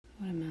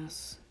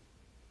mess.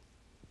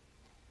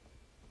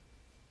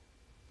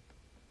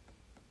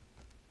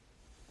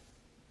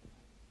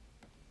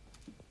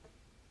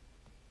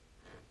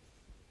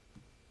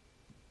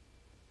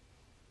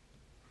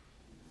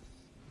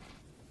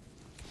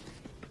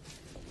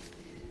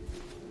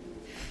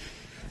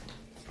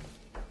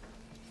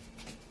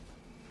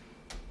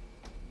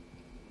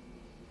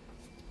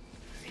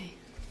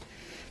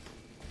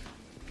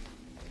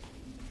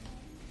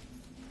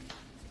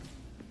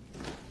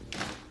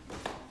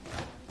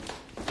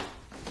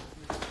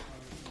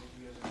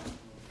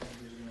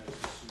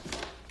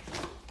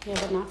 Yeah,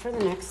 but not for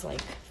the next, 30,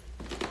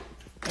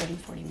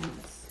 40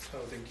 minutes. Oh,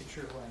 then get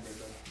your blender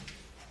done.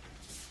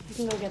 I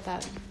can go get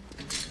that.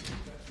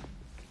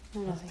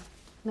 No, nothing.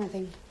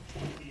 Nothing. The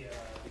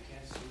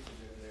canned soup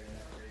is over there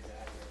and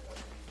that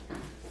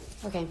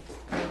Okay.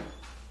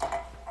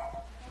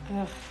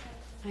 Ugh,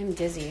 I'm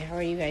dizzy. How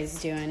are you guys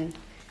doing?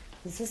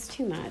 This is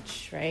too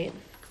much, right?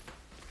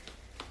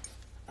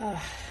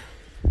 Ugh.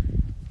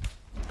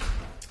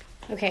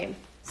 Okay,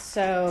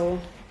 so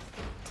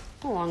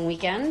a long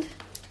weekend.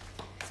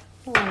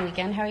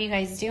 How are you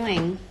guys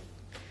doing?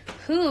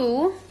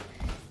 Who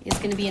is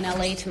going to be in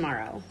LA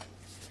tomorrow?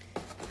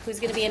 Who's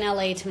going to be in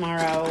LA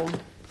tomorrow?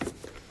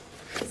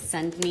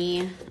 Send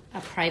me a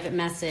private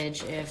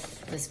message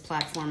if this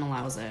platform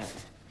allows it.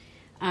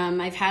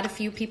 I've had a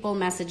few people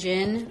message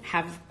in,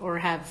 have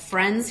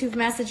friends who've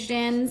messaged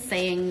in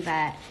saying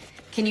that,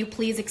 can you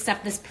please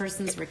accept this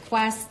person's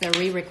request? They're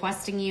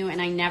re-requesting you,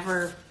 and I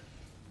never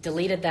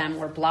deleted them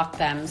or blocked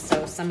them,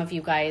 so some of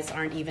you guys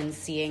aren't even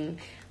seeing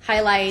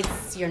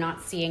highlights. You're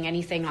not seeing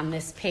anything on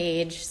this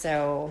page,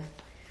 so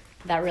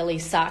that really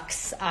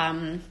sucks.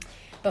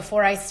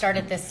 Before I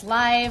started this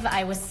live,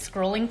 I was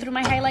scrolling through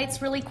my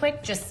highlights really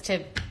quick just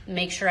to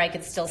make sure I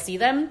could still see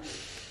them.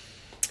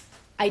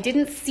 I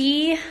didn't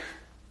see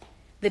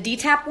the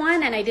DTaP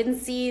one, and I didn't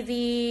see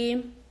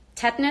the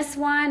tetanus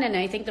one, and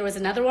I think there was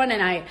another one,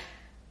 and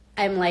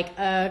I'm like,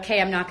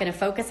 okay, I'm not going to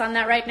focus on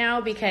that right now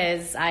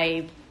because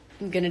I'm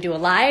going to do a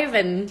live,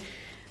 and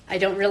I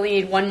don't really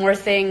need one more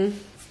thing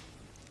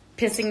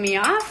pissing me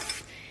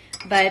off.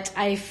 But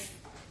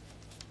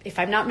if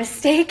I'm not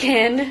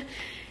mistaken,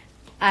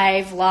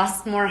 I've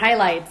lost more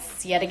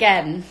highlights yet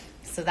again.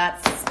 So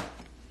that's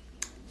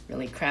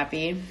really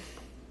crappy.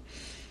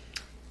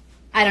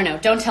 I don't know.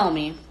 Don't tell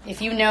me.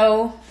 If you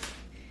know,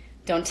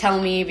 don't tell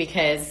me,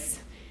 because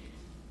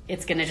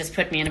it's going to just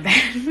put me in a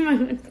bad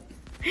mood.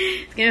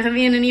 It's going to put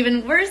me in an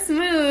even worse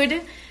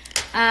mood.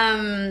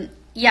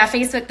 Yeah,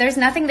 Facebook, there's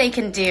nothing they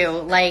can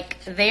do.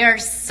 They are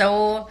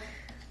so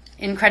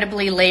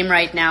incredibly lame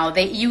right now.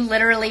 You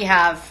literally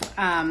have,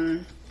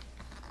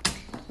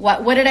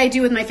 what did I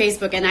do with my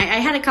Facebook? And I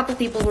had a couple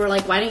people who were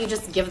like, why don't you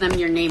just give them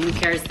your name? Who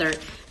cares?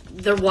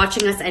 They're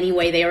watching us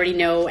anyway. They already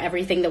know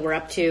everything that we're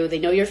up to. They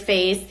know your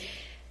face.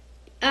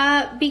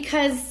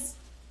 Because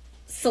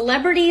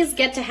celebrities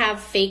get to have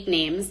fake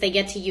names. They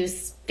get to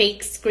use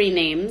fake screen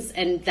names,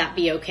 and that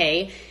be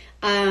okay.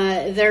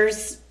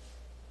 There's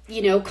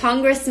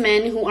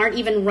congressmen who aren't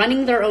even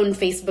running their own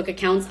Facebook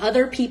accounts.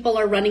 Other people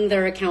are running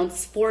their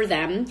accounts for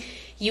them.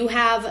 You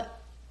have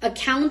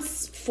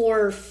accounts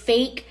for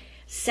fake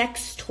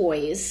sex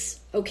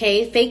toys,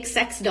 okay? Fake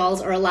sex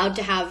dolls are allowed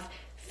to have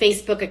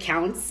Facebook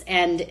accounts,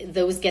 and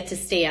those get to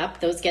stay up.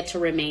 Those get to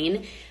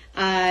remain.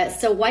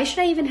 So why should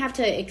I even have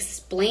to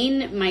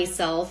explain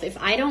myself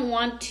if I don't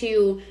want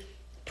to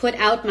put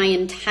out my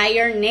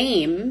entire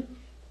name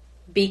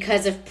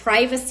because of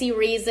privacy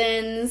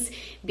reasons,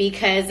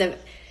 because of...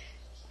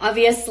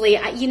 Obviously,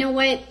 you know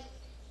what?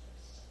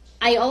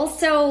 I'm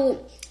also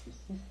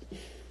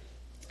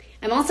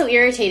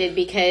irritated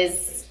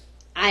because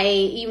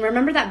you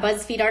remember that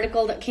BuzzFeed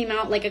article that came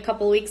out a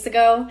couple weeks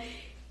ago?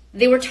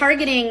 They were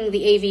targeting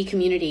the AV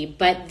community,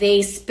 but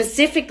they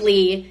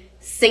specifically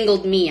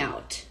singled me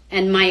out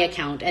and my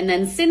account. And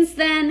then since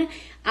then,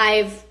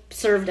 I've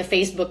served a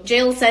Facebook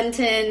jail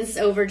sentence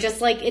over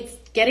just it's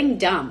getting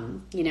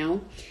dumb,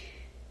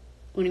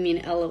 What do you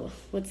mean,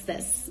 what's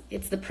this?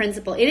 It's the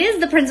principle. It is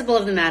the principle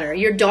of the matter.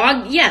 Your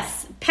dog,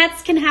 yes,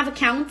 pets can have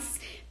accounts.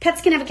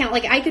 Pets can have account.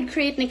 I could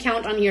create an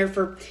account on here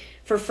for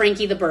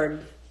Frankie the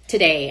bird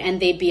today, and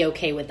they'd be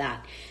okay with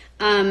that.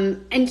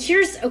 And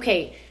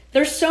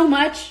there's so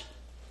much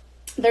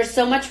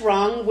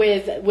wrong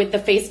with the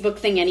Facebook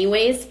thing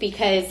anyways,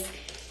 because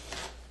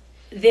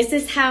this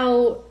is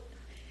how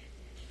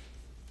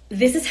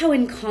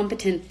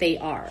incompetent they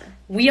are.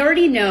 We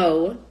already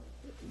know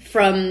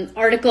from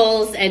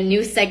articles and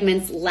news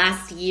segments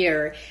last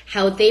year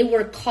how they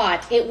were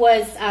caught. It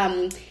was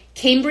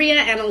Cambridge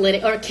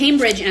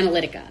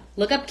Analytica.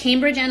 Look up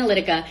Cambridge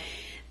Analytica.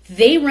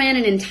 They ran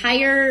an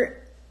entire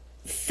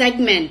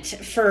segment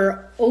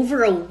for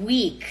over a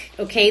week.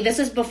 Okay, this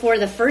was before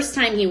the first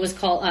time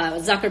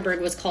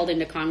Zuckerberg was called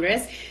into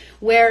Congress,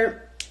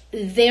 where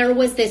there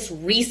was this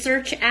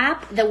research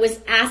app that was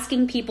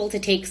asking people to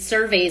take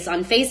surveys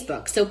on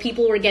Facebook. So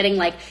people were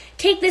getting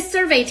take this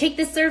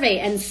survey.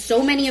 And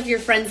so many of your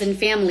friends and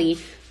family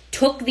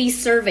took these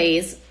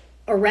surveys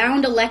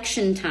around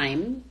election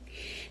time.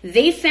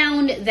 They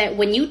found that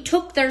when you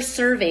took their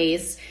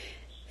surveys,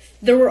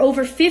 there were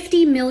over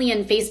 50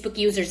 million Facebook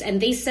users,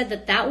 and they said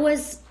that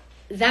was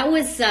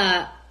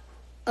a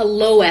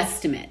low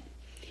estimate.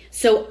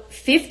 So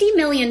 50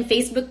 million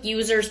Facebook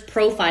users'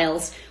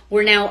 profiles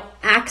were now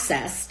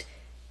accessed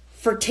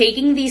for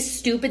taking these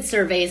stupid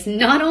surveys.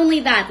 Not only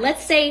that,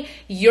 let's say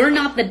you're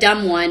not the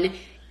dumb one,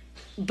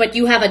 but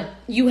you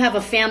have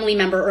a family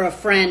member or a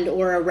friend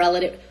or a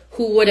relative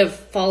who would have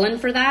fallen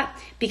for that.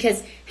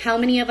 Because how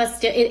many of us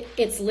did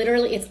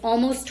it's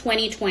almost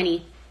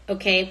 2020,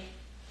 okay?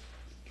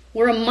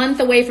 We're a month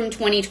away from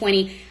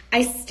 2020.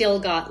 I still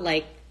got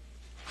like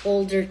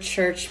older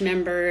church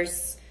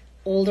members,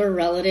 older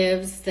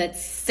relatives that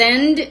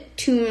send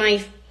to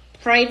my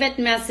private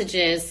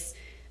messages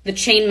the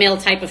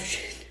chainmail type of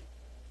shit.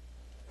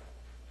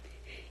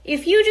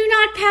 If you do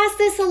not pass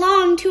this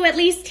along to at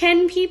least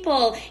 10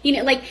 people, you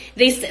know, like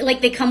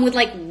they come with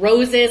like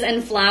roses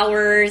and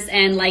flowers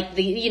and like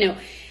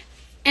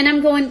and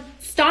I'm going,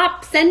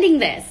 stop sending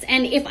this.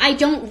 And if I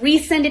don't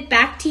resend it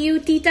back to you,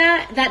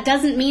 Tita, that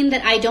doesn't mean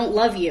that I don't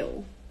love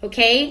you.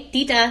 Okay?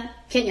 Tita,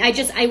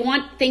 I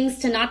want things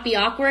to not be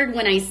awkward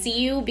when I see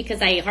you,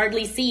 because I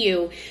hardly see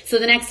you. So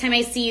the next time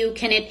I see you,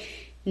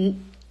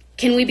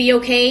 can we be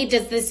okay?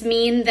 Does this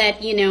mean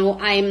that,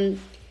 I'm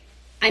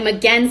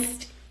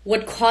against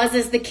what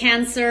causes the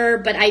cancer,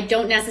 but I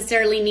don't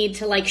necessarily need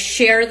to like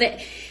share that.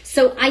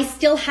 So I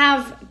still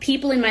have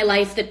people in my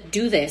life that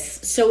do this.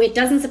 So it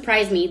doesn't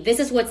surprise me. This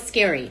is what's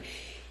scary.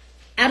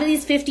 Out of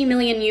these 50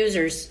 million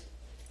users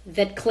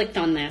that clicked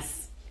on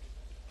this,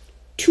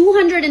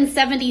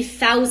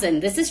 270,000,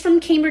 this is from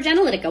Cambridge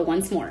Analytica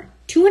once more,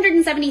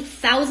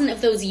 270,000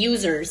 of those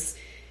users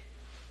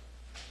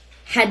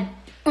had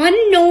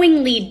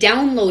unknowingly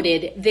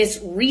downloaded this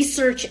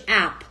research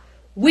app,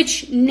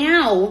 which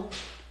now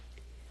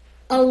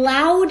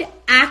allowed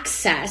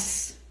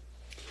access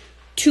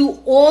to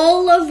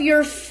all of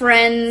your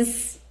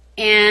friends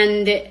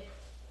and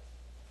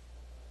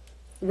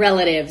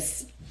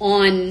relatives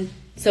on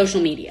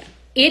social media.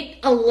 It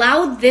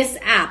allowed this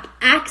app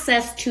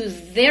access to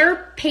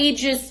their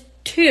pages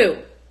too.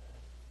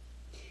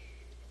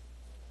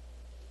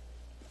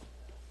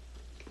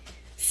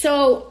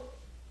 So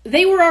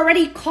they were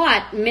already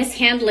caught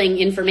mishandling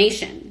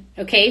information,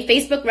 okay?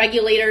 Facebook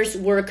regulators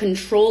were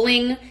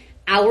controlling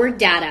our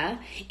data.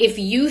 If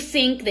you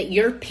think that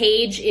your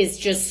page is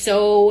just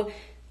so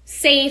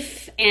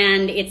safe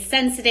and it's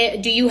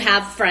sensitive, do you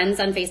have friends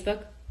on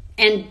Facebook?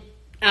 And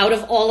out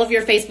of all of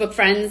your Facebook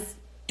friends,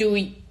 do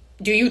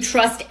you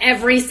trust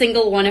every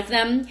single one of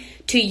them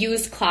to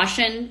use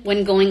caution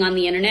when going on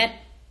the internet?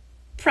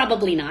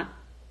 Probably not.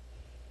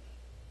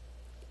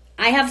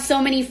 I have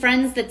so many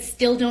friends that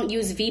still don't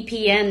use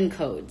VPN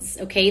codes,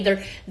 okay?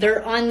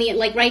 They're on the,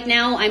 like right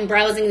now I'm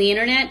browsing the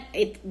internet.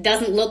 It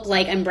doesn't look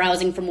like I'm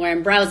browsing from where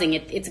I'm browsing.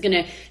 It's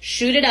gonna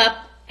shoot it up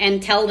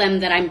and tell them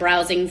that I'm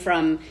browsing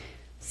from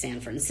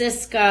San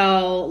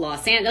Francisco,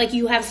 Los Angeles. Like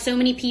you have so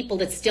many people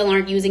that still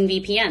aren't using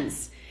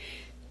VPNs.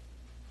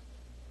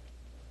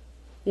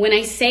 When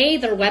I say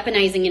they're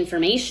weaponizing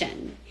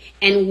information,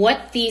 and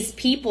what these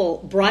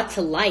people brought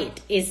to light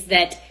is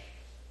that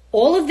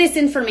all of this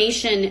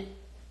information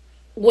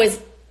was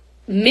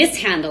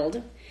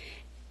mishandled.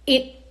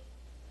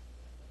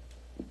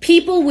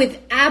 People with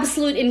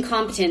absolute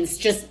incompetence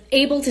just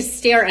able to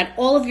stare at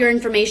all of your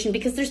information,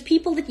 because there's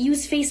people that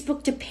use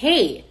Facebook to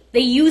pay. They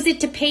use it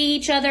to pay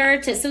each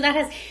other. So that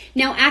has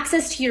now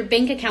access to your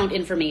bank account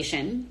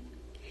information.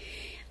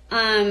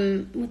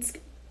 How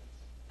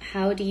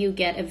do you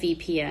get a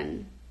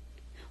VPN?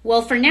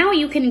 Well, for now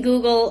you can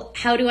Google,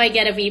 how do I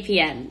get a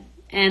VPN?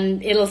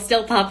 And it'll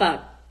still pop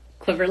up.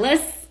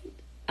 Quiverless,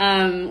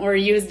 or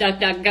use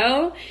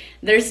DuckDuckGo.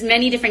 There's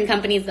many different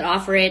companies that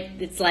offer it.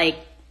 It's like,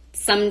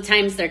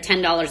 sometimes they're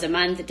 $10 a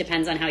month. It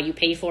depends on how you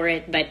pay for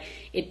it, but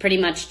it pretty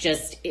much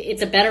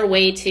it's a better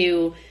way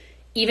to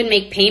even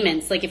make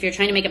payments. Like if you're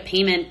trying to make a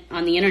payment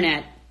on the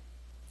internet.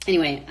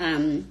 Anyway,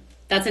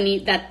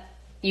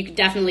 you could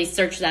definitely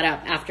search that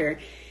up after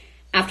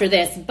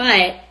this.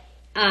 But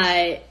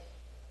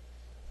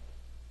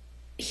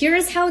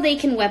here's how they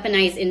can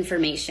weaponize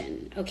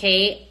information,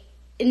 okay?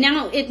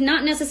 Now, it's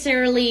not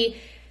necessarily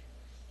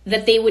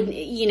that they would,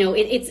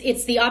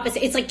 it's the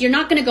opposite. It's like you're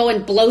not going to go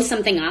and blow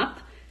something up,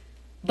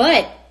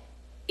 but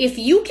if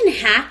you can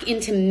hack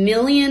into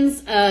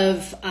millions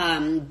of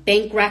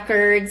bank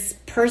records,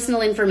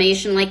 personal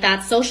information like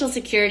that, social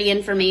security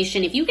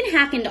information, if you can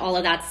hack into all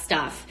of that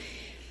stuff,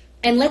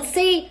 and let's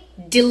say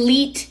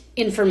delete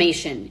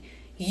information,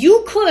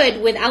 you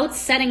could, without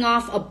setting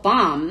off a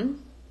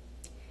bomb,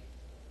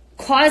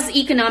 cause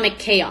economic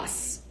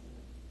chaos.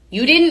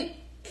 You didn't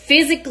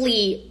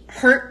physically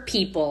hurt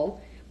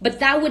people, but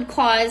that would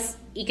cause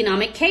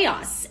economic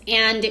chaos.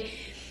 And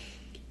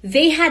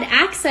they had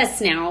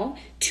access now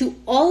to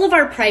all of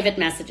our private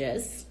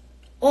messages,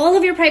 all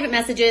of your private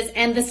messages,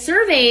 and the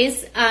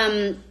surveys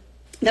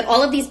that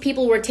all of these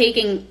people were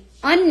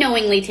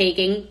unknowingly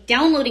taking,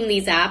 downloading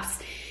these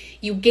apps.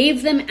 You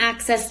gave them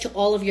access to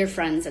all of your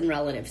friends and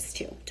relatives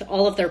too, to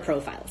all of their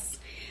profiles.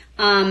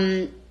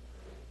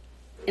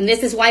 And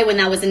this is why when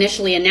that was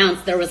initially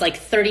announced, there was like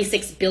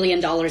 $36 billion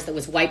that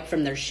was wiped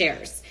from their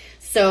shares.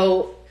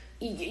 So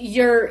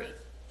you're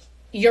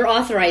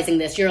authorizing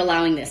this, you're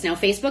allowing this. Now,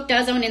 Facebook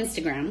does own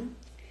Instagram,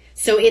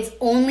 so it's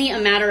only a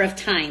matter of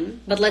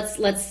time. But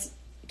let's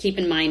keep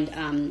in mind,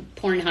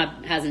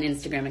 Pornhub has an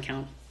Instagram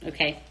account,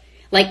 okay?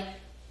 Like,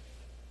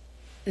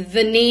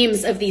 the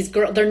names of these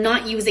girls, they're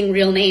not using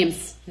real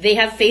names. They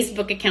have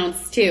Facebook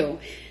accounts too.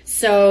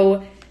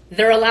 So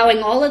they're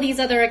allowing all of these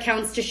other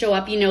accounts to show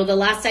up. You know, the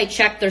last I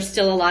checked, there's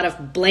still a lot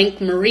of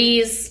blank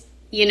Maries,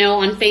 you know,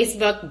 on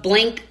Facebook,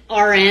 blank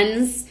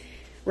RNs,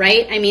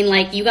 right? I mean,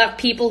 like, you got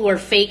people who are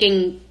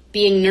faking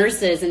being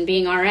nurses and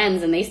being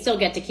RNs, and they still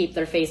get to keep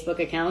their Facebook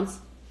accounts.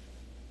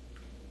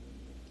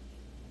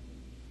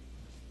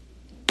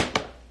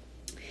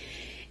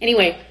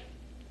 Anyway,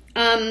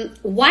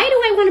 why do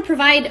I want to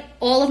provide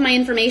all of my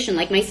information,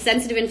 like my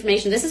sensitive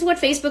information? This is what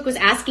Facebook was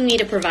asking me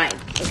to provide,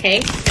 okay?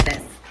 Look at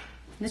this.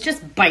 This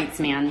just bites,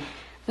 man.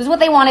 This is what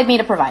they wanted me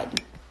to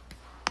provide.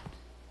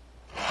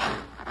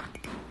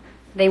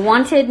 They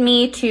wanted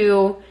me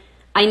to,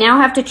 I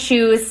now have to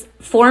choose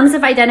forms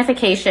of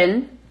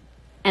identification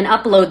and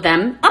upload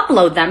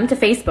them to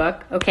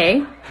Facebook,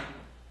 okay?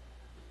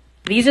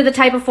 These are the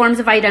type of forms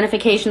of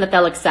identification that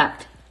they'll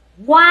accept.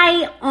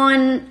 Why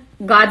on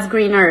God's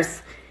green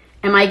earth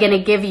am I going to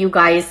give you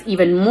guys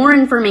even more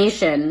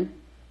information?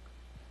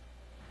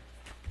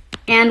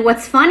 And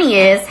what's funny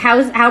is, how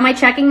am I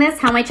checking this?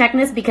 How am I checking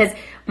this? Because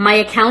my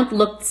account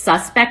looked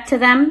suspect to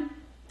them.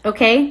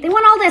 Okay? They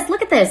want all this.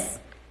 Look at this.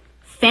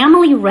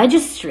 Family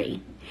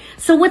registry.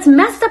 So what's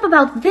messed up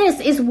about this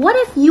is, what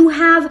if you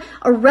have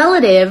a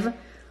relative,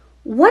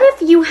 who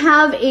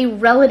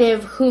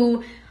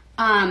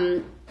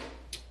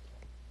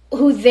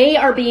they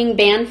are being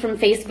banned from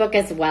Facebook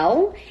as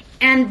well,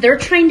 and they're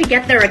trying to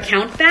get their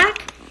account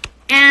back,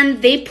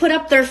 and they put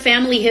up their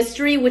family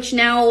history, which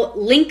now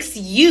links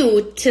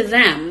you to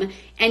them,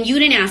 and you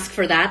didn't ask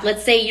for that.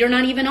 Let's say you're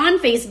not even on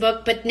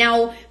Facebook, but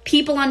now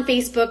people on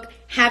Facebook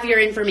have your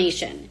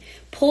information.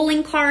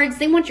 Polling cards,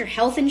 they want your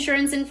health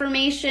insurance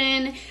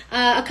information,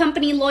 a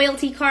company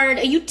loyalty card,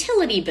 a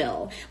utility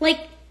bill. Like,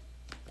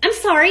 I'm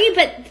sorry,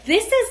 but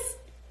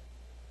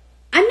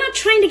I'm not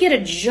trying to get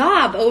a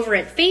job over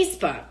at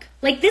Facebook.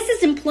 Like, this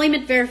is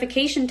employment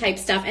verification type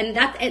stuff, and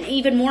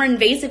even more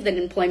invasive than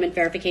employment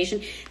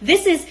verification.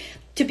 This is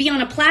to be on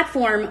a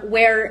platform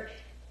where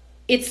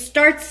it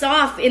starts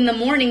off in the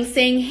morning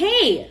saying,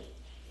 hey,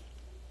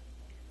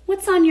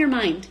 what's on your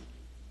mind?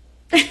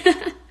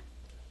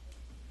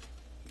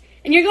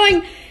 And you're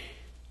going,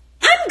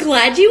 I'm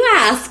glad you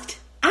asked.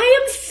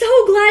 I am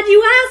so glad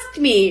you asked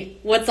me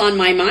what's on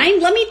my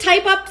mind. Let me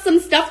type up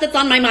some stuff that's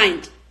on my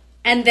mind.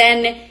 And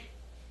then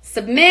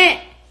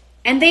submit.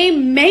 And they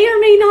may or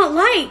may not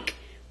like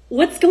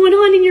what's going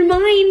on in your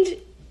mind.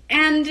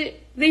 And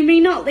they may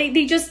not,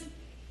 they just,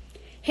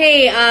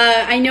 hey,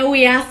 I know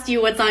we asked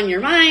you what's on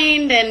your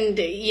mind, and,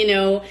 you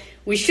know,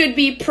 we should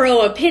be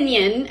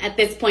pro-opinion at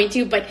this point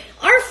too, but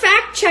our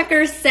fact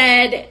checker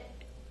said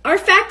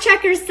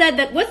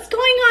that what's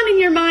going on in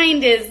your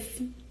mind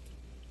is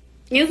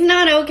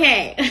not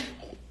okay.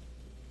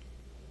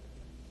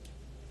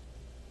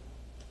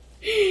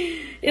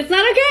 It's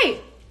not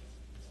okay.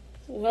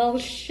 Well,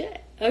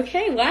 shit.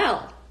 Okay,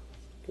 wow.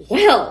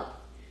 Well,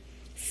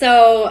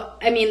 so,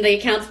 I mean, the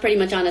account's pretty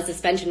much on a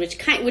suspension, which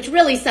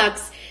really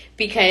sucks,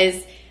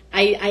 because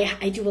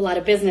I do a lot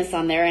of business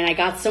on there, and I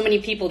got so many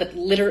people that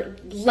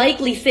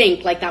likely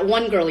think, like that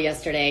one girl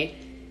yesterday,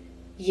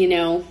 you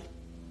know,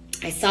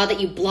 I saw that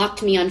you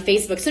blocked me on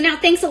Facebook. So now,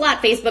 thanks a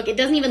lot, Facebook. It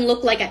doesn't even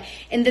look like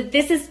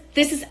this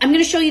is, I'm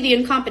going to show you the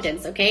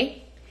incompetence,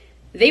 okay?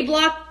 They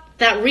blocked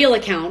that real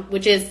account,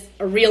 which is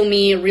a real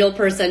me, a real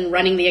person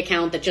running the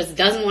account that just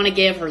doesn't want to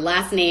give her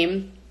last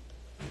name.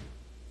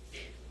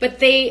 But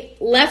they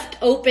left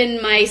open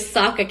my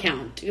sock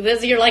account.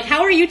 You're like,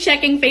 how are you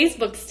checking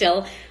Facebook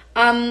still?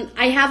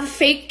 I have a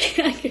fake,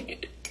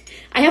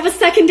 I have a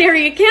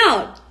secondary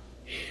account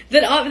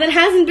that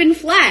hasn't been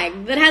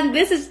flagged.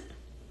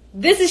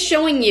 This is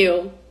showing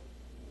you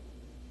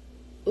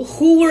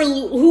who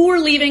we're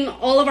leaving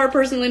all of our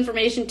personal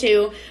information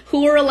to,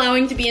 who we're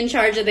allowing to be in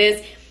charge of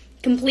this.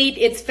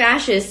 It's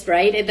fascist,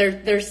 right?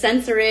 They're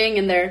censoring,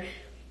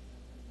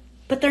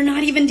 but they're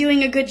not even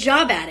doing a good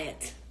job at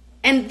it.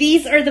 And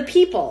these are the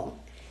people.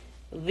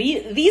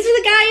 These are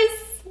the guys.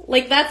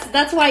 Like,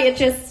 that's why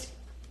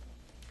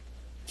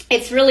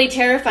it's really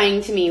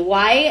terrifying to me.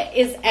 Why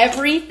is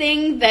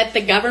everything that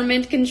the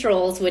government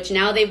controls, which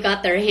now they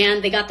got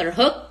their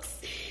hooks,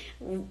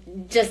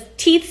 just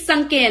teeth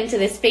sunk into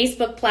this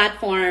Facebook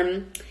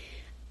platform,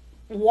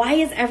 why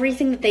is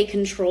everything that they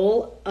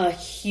control a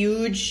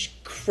huge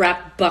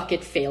crap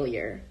bucket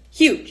failure?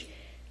 Huge.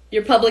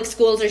 Your public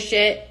schools are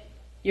shit.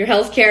 Your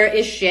healthcare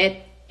is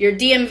shit. Your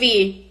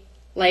DMV,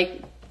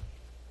 like,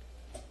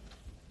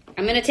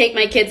 I'm going to take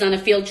my kids on a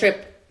field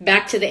trip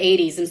back to the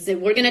 80s and say,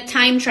 we're going to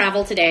time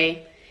travel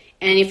today.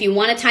 And if you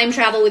want to time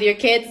travel with your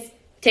kids,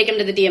 take them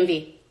to the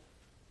DMV.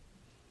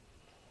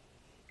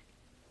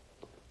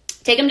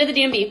 Take them to the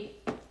DMV.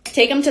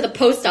 Take them to the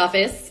post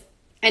office.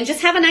 and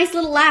just have a nice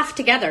little laugh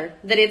together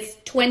that it's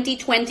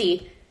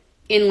 2020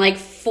 in like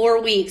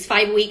 4 weeks,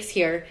 5 weeks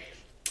here.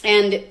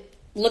 And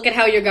look at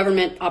how your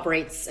government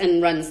operates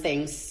and runs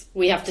things.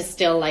 We have to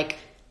still like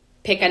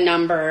pick a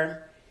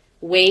number,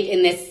 wait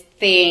in this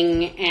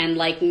thing, and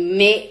like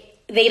they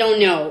don't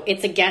know.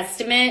 It's a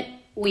guesstimate.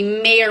 We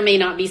may or may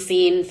not be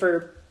seen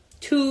for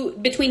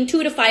between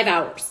 2 to 5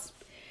 hours.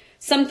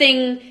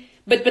 Something,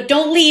 but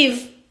don't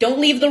leave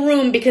the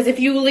room, because if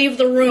you leave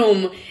the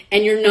room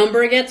and your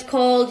number gets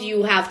called,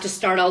 you have to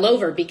start all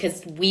over,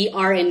 because we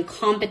are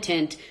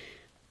incompetent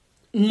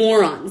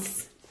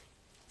morons.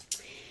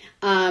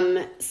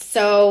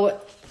 So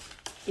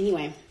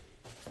anyway,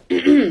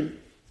 that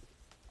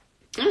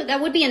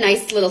would be a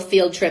nice little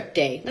field trip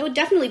day. That would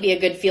definitely be a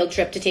good field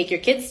trip to take your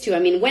kids to. I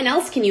mean, when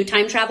else can you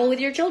time travel with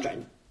your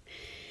children?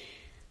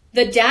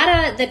 The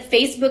data that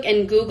Facebook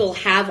and Google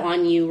have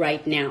on you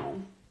right now,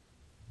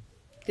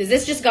 because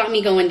this just got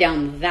me going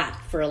down that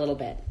for a little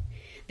bit.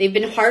 They've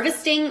been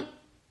harvesting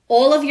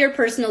all of your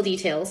personal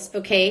details,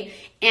 okay?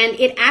 And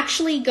it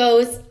actually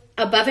goes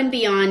above and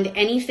beyond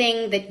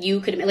anything that you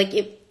could, like,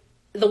 if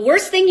the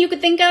worst thing you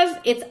could think of,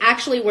 it's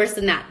actually worse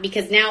than that,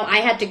 because now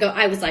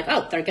I was like,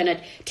 oh, they're going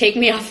to take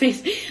me off. I'm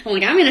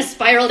like, I'm going to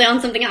spiral down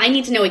something. I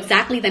need to know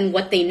exactly then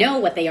what they know,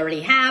 what they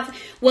already have.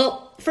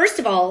 Well, first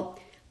of all,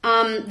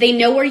 they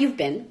know where you've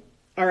been.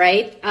 All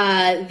right.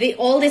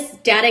 All this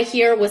data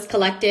here was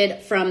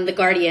collected from The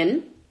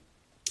Guardian.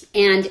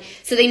 And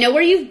so they know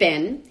where you've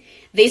been.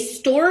 They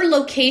store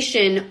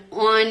location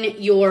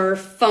on your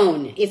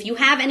phone. If you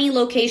have any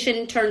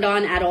location turned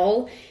on at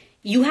all,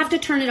 you have to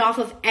turn it off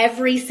of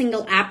every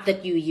single app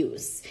that you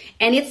use.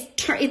 And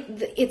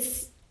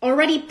it's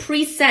already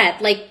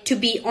preset, like, to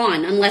be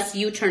on unless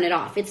you turn it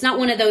off. It's not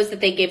one of those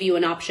that they give you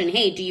an option.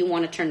 Hey, do you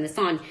want to turn this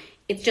on?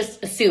 It's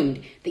just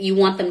assumed that you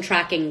want them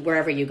tracking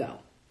wherever you go.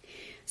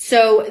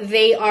 So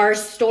they are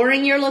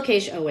storing your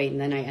location. Oh, wait,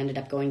 and then I ended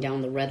up going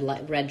down the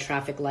red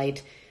traffic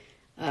light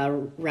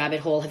rabbit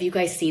hole. Have you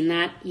guys seen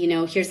that? You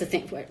know, here's the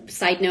thing.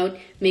 Side note,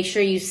 make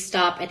sure you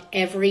stop at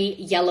every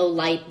yellow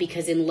light,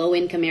 because in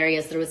low-income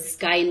areas, there was this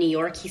guy in New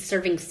York. He's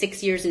serving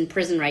 6 years in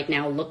prison right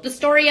now. Look the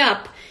story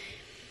up.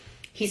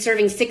 He's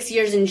serving 6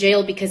 years in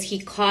jail because he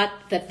caught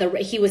that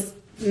he was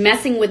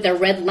messing with the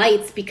red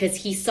lights because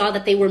he saw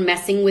that they were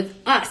messing with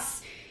us.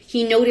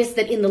 He noticed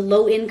that in the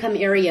low-income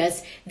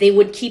areas, they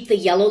would keep the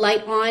yellow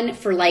light on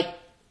for like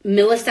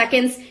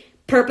milliseconds,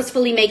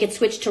 purposefully make it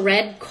switch to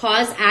red,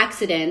 cause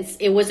accidents.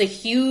 It was a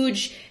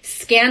huge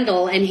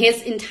scandal, and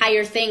his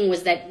entire thing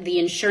was that the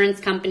insurance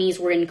companies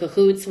were in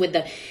cahoots with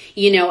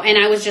and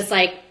I was just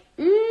like,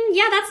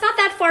 yeah, that's not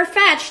that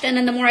far-fetched. And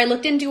then the more I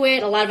looked into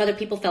it, a lot of other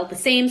people felt the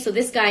same. So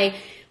this guy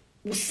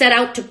set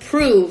out to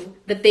prove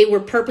that they were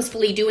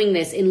purposefully doing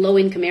this in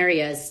low-income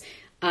areas.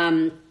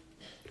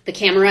 The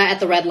camera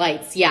at the red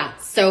lights, yeah.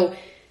 So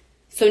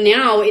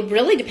now, it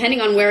really, depending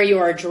on where you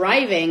are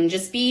driving,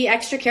 just be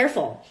extra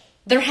careful.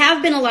 There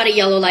have been a lot of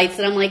yellow lights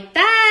that I'm like,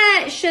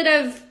 that should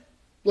have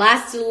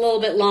lasted a little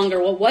bit longer.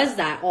 What was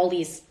that? All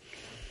these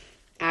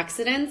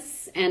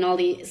accidents and all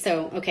these.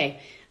 So,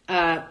 okay.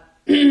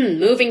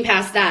 Moving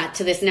past that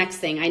to this next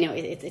thing. I know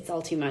it's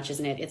all too much,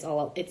 isn't it? It's a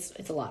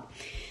lot.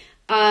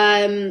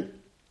 So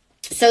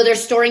they're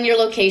storing your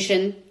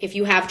location if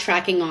you have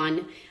tracking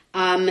on.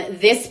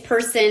 This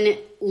person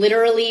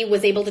literally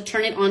was able to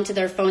turn it onto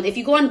their phone. If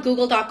you go on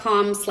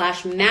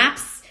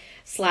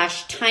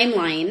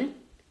google.com/maps/timeline,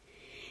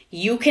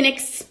 you can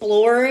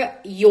explore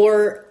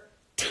your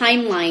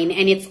timeline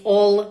and it's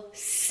all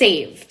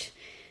saved.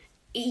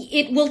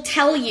 It will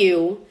tell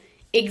you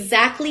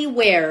exactly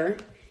where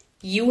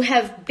you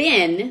have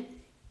been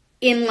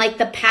in like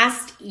the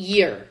past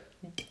year.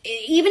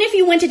 Even if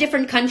you went to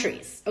different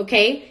countries,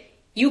 okay?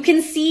 You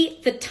can see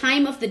the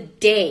time of the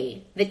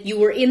day that you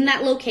were in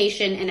that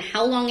location and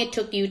how long it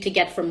took you to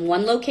get from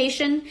one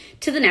location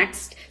to the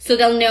next. So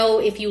they'll know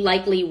if you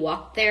likely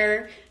walked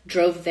there,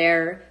 drove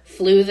there,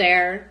 flew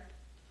there.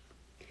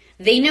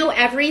 They know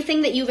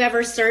everything that you've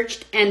ever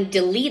searched and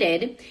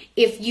deleted.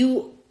 If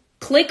you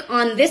click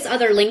on this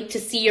other link to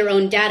see your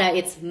own data,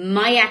 it's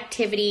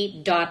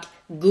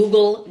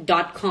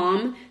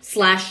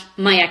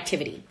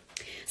myactivity.google.com/myactivity.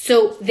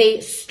 So they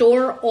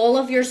store all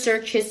of your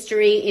search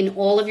history in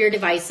all of your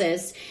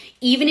devices.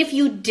 Even if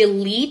you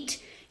delete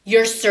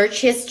your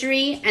search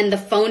history and the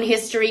phone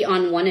history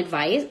on one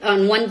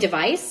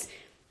device,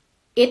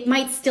 it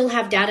might still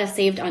have data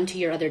saved onto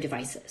your other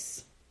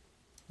devices.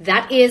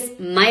 That is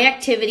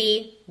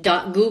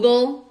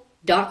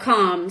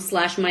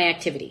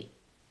myactivity.google.com/myactivity.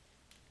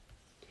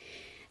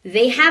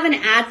 They have an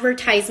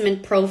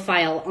advertisement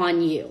profile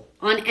on you,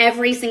 on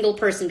every single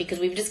person, because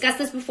we've discussed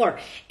this before.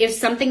 If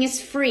something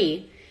is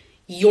free,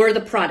 you're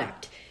the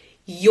product.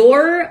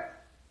 You're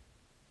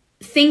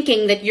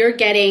thinking that you're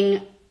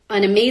getting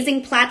an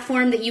amazing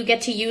platform that you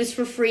get to use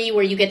for free,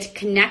 where you get to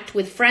connect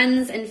with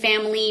friends and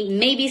family,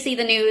 maybe see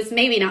the news,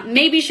 maybe not,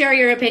 maybe share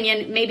your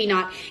opinion, maybe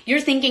not.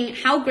 You're thinking,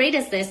 how great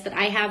is this that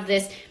I have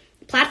this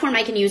platform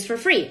I can use for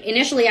free?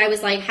 Initially, I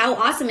was like, how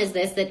awesome is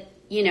this that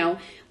you know,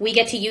 we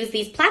get to use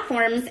these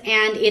platforms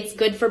and it's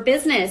good for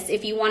business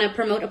if you want to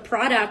promote a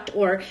product.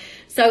 Or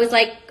so I was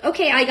like,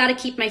 okay, I got to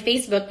keep my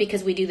Facebook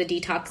because we do the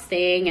detox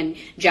thing, and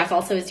Jeff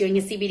also is doing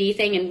his CBD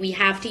thing, and we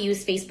have to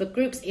use Facebook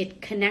groups.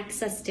 It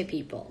connects us to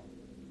people.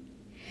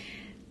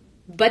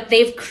 But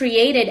they've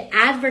created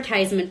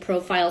advertisement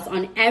profiles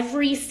on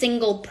every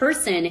single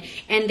person,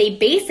 and they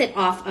base it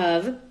off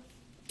of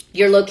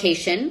your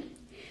location,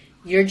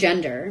 your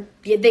gender.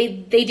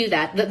 They do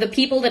that. The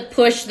people that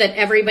push that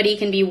everybody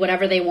can be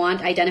whatever they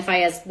want, identify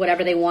as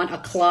whatever they want, a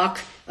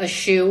clock, a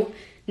shoe.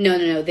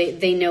 No.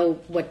 They know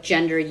what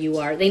gender you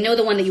are. They know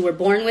the one that you were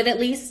born with, at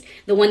least.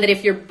 The one that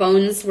if your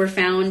bones were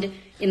found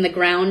in the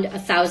ground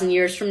 1,000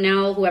 years from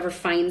now, whoever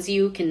finds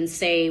you can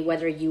say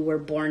whether you were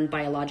born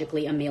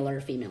biologically a male or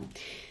a female.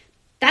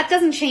 That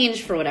doesn't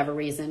change for whatever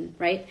reason,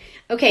 right?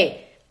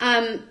 Okay.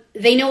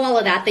 They know all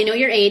of that. They know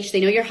your age.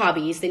 They know your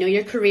hobbies. They know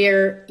your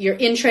career, your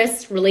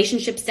interests,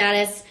 relationship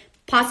status,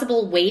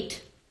 possible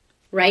weight,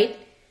 right?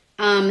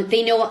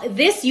 They know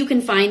this you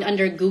can find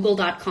under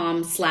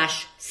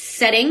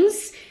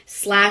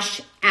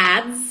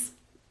google.com/settings/ads.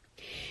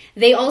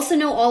 They also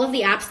know all of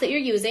the apps that you're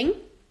using.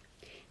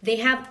 They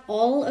have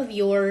all of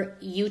your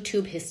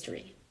YouTube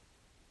history.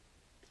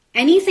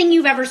 Anything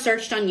you've ever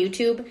searched on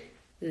YouTube,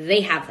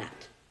 they have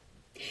that.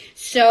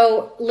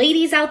 So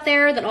ladies out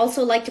there that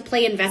also like to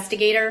play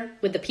investigator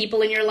with the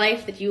people in your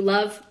life that you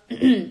love,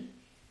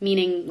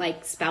 meaning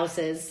like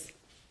spouses,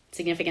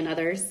 significant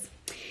others,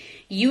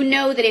 you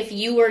know that if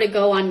you were to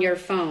go on your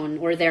phone,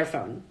 or their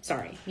phone,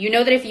 you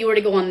know that if you were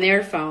to go on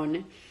their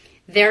phone,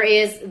 there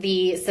is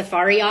the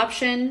Safari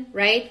option,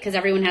 right? Because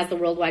everyone has the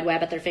World Wide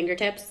Web at their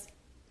fingertips,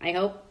 I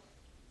hope.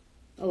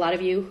 A lot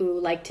of you who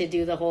like to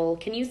do the whole,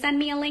 can you send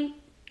me a link?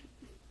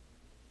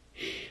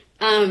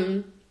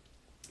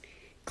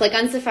 Click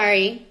on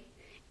Safari,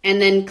 and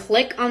then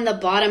click on the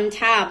bottom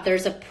tab.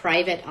 There's a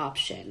private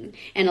option.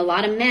 And a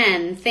lot of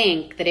men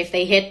think that if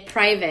they hit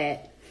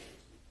private,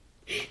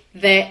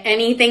 that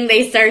anything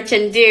they search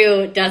and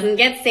do doesn't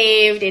get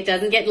saved. It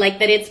doesn't get, like,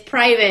 that it's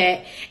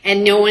private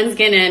and no one's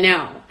gonna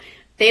know.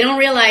 They don't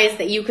realize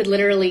that you could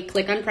literally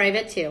click on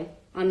private too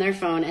on their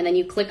phone, and then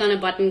you click on a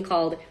button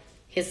called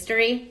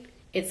history.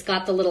 It's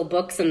got the little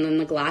books and then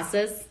the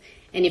glasses.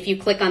 And if you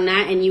click on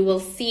that, and you will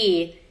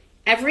see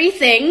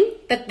everything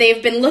that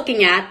they've been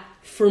looking at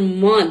for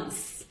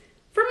months.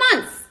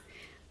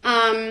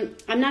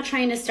 I'm not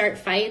trying to start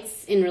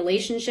fights in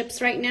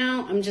relationships right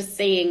now. I'm just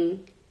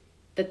saying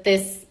that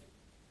this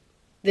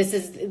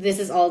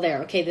is all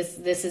there. Okay,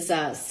 this is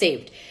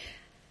saved.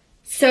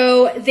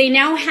 So they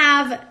now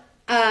have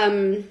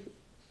for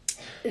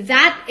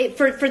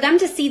them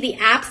to see the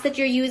apps that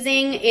you're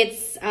using.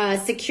 It's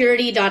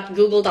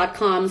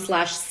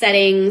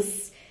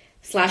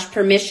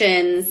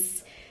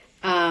security.google.com/settings/permissions.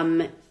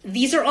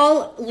 These are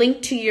all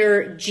linked to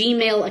your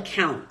Gmail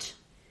account.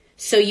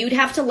 So you'd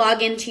have to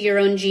log into your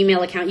own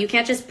Gmail account. You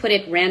can't just put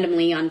it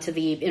randomly onto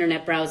the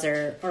internet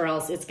browser, or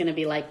else it's going to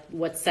be like,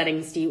 whose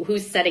settings do you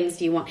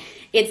want?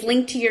 It's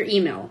linked to your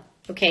email,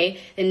 okay?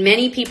 And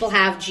many people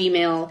have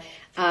Gmail.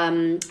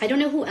 I don't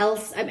know who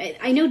else.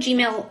 I know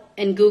Gmail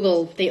and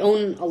Google, they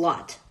own a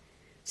lot.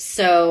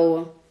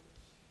 So,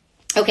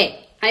 okay.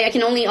 I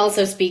can only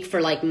also speak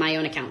for like my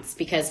own accounts,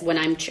 because when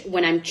I'm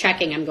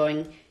checking, I'm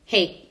going,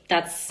 hey,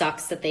 that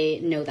sucks that they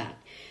know that.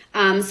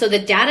 So the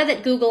data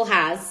that Google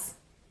has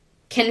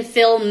can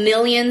fill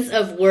millions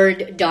of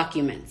Word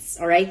documents,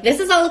 all right? This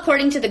is all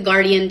according to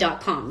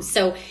theguardian.com.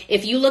 So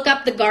if you look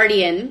up The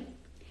Guardian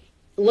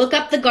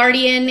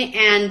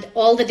and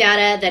all the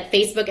data that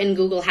Facebook and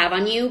Google have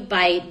on you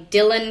by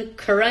Dylan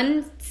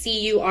Curran,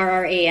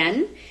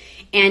 Curran,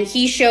 and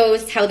he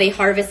shows how they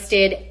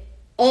harvested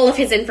all of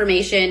his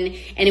information,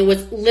 and it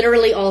was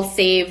literally all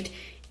saved,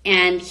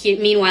 and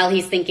meanwhile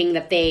he's thinking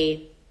that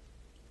they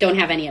don't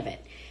have any of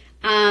it.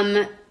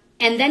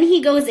 And then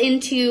he goes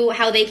into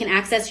how they can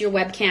access your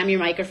webcam, your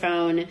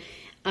microphone,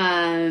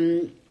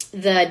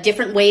 the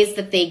different ways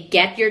that they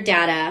get your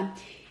data,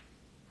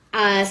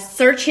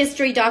 search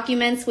history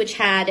documents, which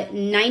had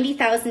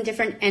 90,000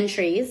 different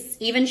entries,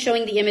 even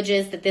showing the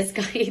images that this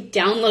guy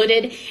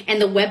downloaded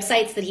and the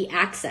websites that he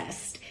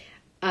accessed.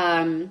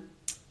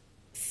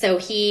 So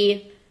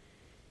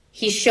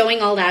he's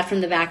showing all that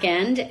from the back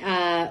end,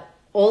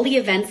 all the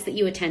events that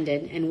you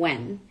attended and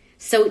when.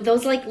 So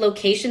those like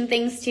location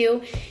things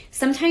too.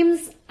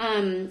 Sometimes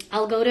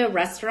I'll go to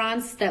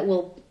restaurants that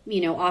will,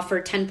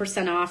 offer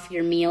 10% off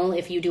your meal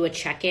if you do a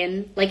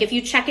check-in. Like if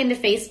you check into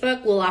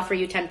Facebook, we'll offer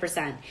you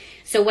 10%.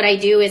 So what I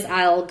do is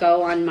I'll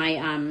go on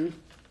my,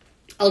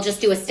 I'll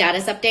just do a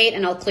status update,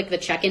 and I'll click the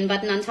check-in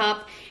button on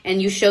top,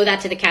 and you show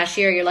that to the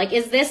cashier. You're like,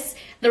 is this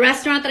the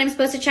restaurant that I'm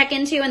supposed to check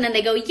into? And then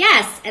they go,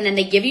 yes. And then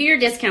they give you your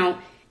discount,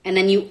 and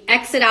then you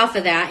exit off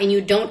of that, and you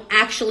don't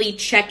actually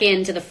check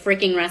into the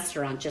freaking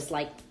restaurant,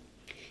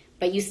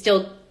 but you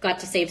still got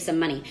to save some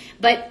money.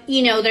 But,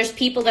 there's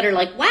people that are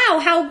like, wow,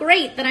 how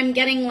great that I'm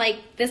getting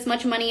like this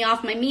much money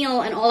off my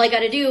meal, and all I got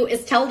to do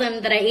is tell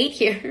them that I ate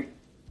here.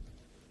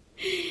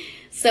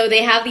 So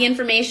they have the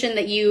information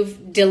that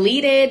you've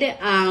deleted.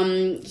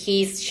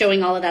 He's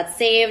showing all of that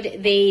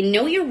saved. They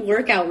know your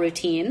workout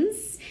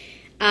routines.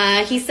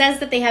 He says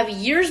that they have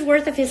years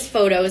worth of his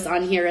photos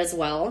on here as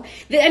well.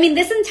 I mean,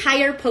 this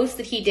entire post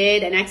that he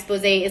did, an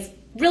expose, is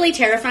really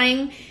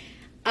terrifying.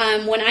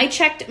 When I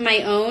checked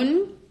my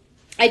own,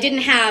 I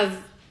didn't have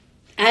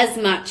as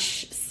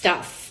much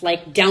stuff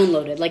like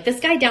downloaded. Like this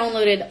guy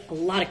downloaded a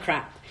lot of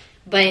crap,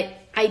 but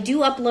I do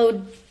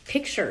upload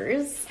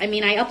pictures. I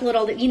mean, I upload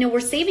all the, we're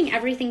saving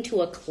everything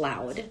to a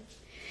cloud.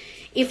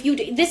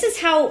 This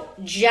is how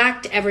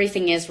jacked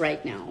everything is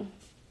right now.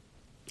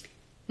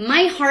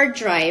 My hard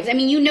drives, I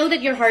mean, you know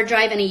that your hard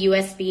drive and a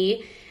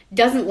USB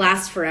doesn't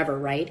last forever,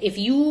 right? If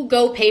you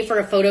go pay for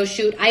a photo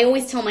shoot, I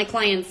always tell my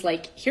clients,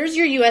 like, here's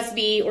your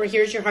USB or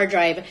here's your hard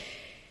drive,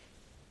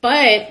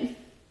 but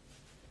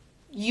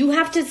you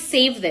have to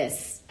save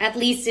this at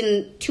least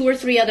in 2 or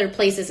 3 other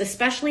places,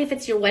 especially if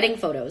it's your wedding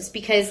photos,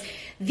 because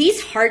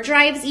these hard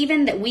drives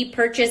even that we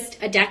purchased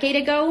a decade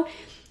ago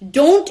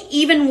don't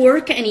even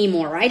work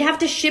anymore. I'd have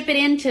to ship it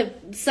into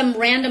some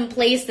random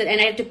place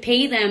and I have to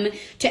pay them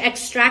to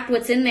extract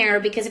what's in there,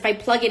 because if I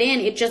plug it in,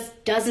 it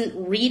just doesn't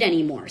read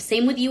anymore.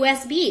 Same with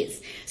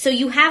USBs. So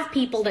you have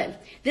people this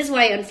is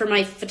why for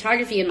my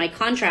photography and my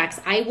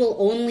contracts, I will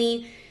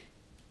only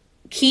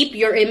keep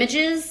your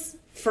images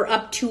for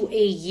up to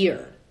a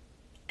year.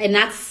 And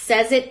that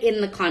says it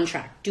in the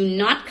contract. Do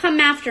not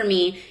come after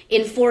me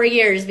in 4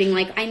 years being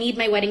like, I need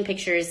my wedding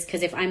pictures,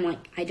 because if I'm like,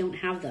 I don't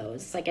have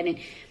those. Like, I didn't.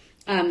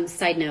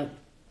 Side note,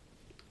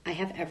 I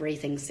have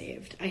everything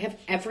saved. I have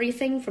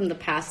everything from the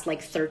past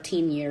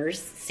 13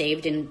 years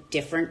saved in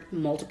different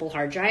multiple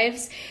hard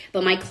drives,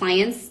 but my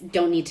clients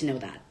don't need to know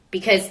that,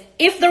 because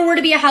if there were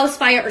to be a house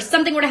fire or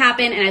something were to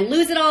happen and I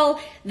lose it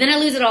all, then I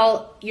lose it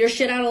all. You're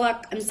shit out of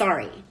luck. I'm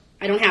sorry.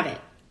 I don't have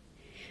it.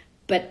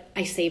 But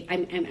I save,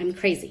 I'm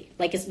crazy.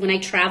 Like when I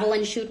travel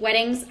and shoot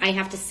weddings, I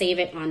have to save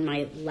it on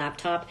my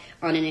laptop,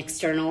 on an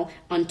external,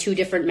 on 2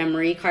 different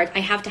memory cards. I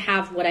have to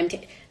have what I'm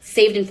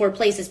saved in 4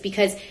 places,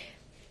 because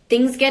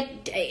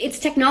it's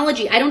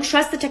technology. I don't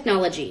trust the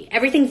technology.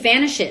 Everything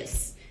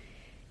vanishes.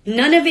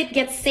 None of it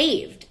gets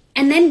saved.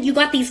 And then you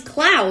got these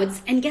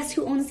clouds, and guess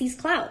who owns these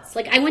clouds?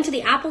 Like I went to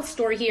the Apple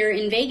store here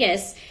in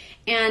Vegas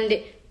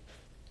and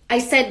I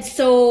said,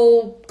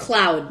 so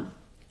cloud,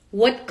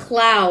 what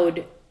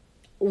cloud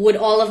would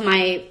all of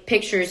my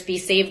pictures be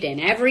saved in?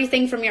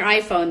 Everything from your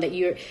iPhone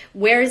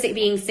where is it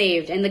being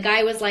saved? And the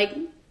guy was like,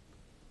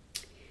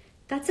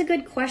 that's a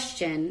good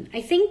question. I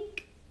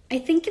think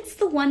it's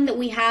the one that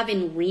we have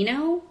in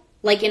Reno,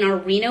 like in our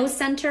Reno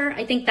center.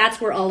 I think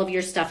that's where all of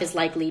your stuff is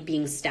likely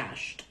being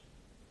stashed.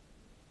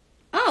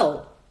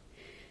 Oh,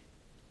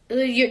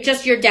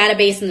 just your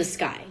database in the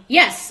sky.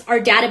 Yes, our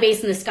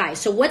database in the sky.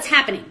 So what's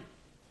happening?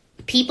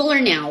 People are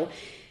now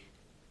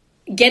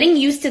getting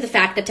used to the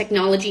fact that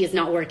technology is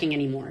not working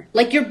anymore.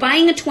 Like you're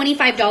buying a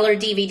 $25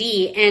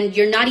 DVD and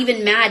you're not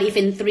even mad if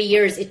in 3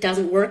 years it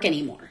doesn't work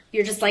anymore.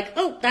 You're just like,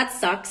 oh, that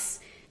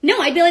sucks. No,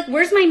 I'd be like,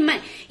 where's my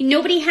money?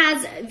 Nobody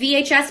has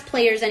VHS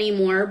players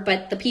anymore,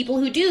 but the people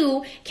who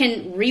do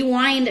can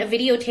rewind a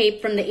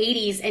videotape from the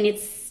 80s and it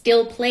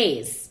still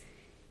plays.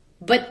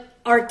 But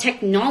our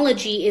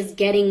technology is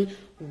getting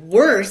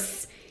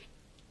worse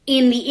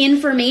in the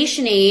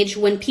information age.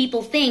 When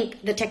people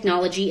think the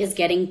technology is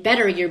getting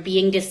better, you're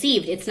being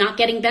deceived. It's not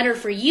getting better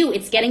for you.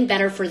 It's getting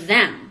better for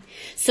them.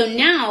 So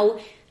now,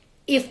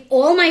 if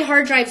all my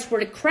hard drives were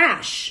to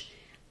crash,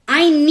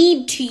 I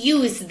need to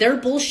use their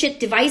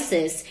bullshit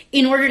devices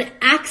in order to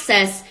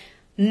access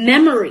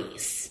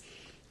memories.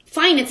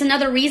 Fine, it's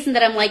another reason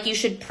that I'm like, you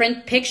should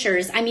print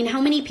pictures. I mean,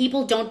 how many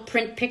people don't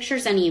print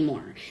pictures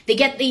anymore? They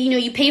get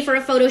you pay for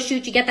a photo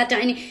shoot, you get that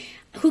done.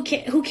 Who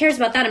cares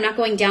about that? I'm not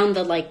going down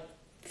the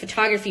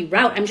photography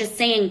route. I'm just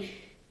saying,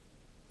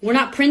 we're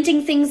not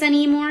printing things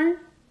anymore.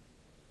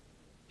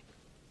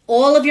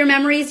 All of your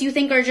memories you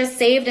think are just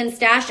saved and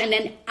stashed, and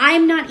then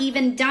I'm not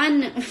even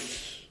done.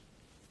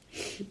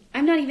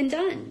 I'm not even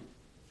done.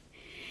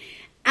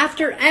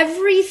 After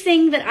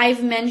everything that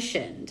I've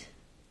mentioned,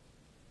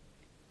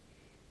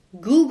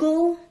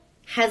 Google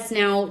has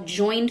now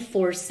joined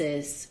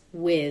forces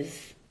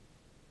with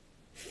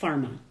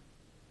pharma.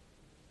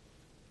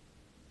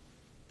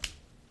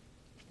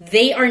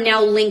 They are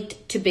now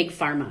linked to Big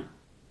Pharma,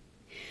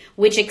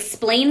 which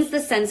explains the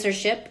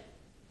censorship,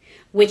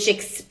 which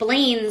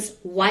explains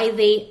why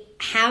they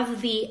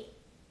have the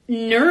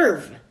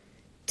nerve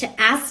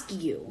to ask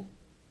you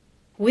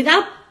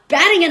without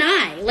batting an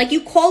eye. Like,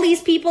 you call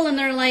these people and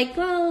they're like,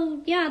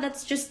 well, yeah,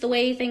 that's just the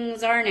way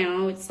things are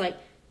now. It's like,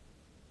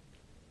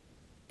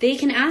 they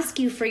can ask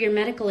you for your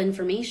medical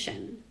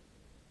information.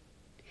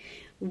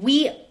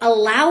 We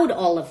allowed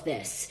all of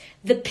this.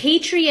 The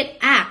Patriot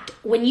Act,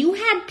 when you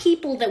had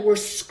people that were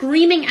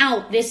screaming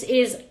out, this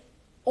is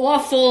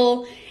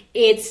awful,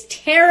 it's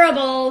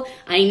terrible,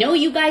 I know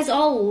you guys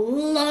all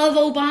love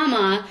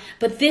Obama,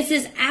 but this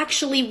is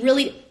actually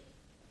really...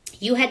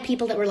 You had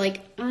people that were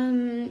like,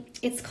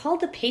 it's called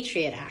the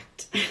Patriot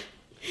Act.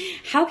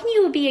 How can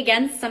you be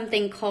against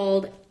something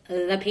called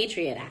the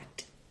Patriot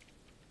Act?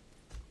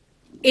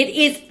 It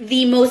is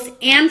the most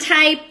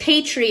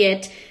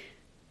anti-patriot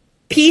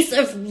piece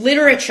of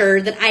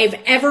literature that I've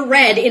ever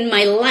read in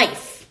my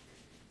life.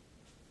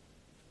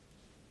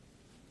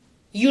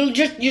 You're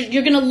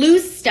going to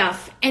lose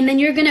stuff, and then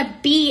you're going to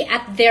be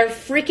at their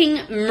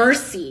freaking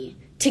mercy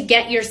to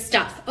get your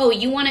stuff. Oh,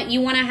 you want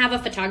to have a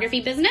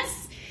photography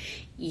business?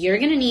 You're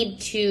going to need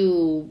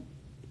to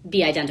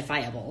be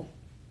identifiable.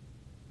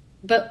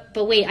 But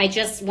wait, I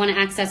just want to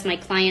access my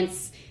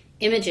clients'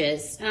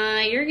 images.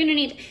 You're going to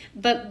need,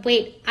 but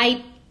wait,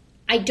 I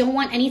don't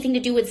want anything to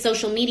do with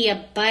social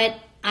media, but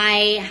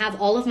I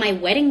have all of my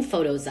wedding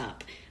photos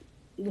up.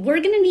 We're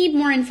going to need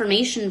more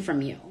information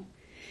from you.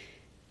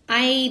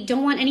 I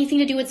don't want anything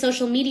to do with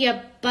social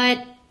media,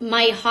 but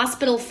my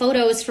hospital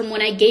photos from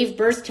when I gave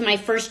birth to my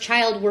first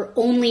child were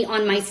only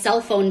on my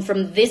cell phone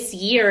from this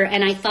year,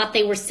 and I thought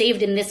they were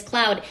saved in this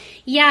cloud.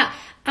 Yeah,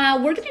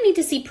 we're going to need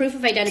to see proof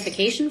of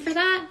identification for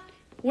that.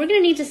 We're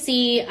going to need to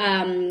see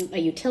a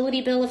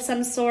utility bill of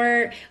some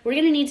sort. We're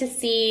going to need to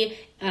see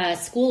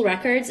school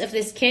records of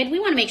this kid. We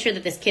want to make sure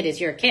that this kid is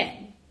your kid.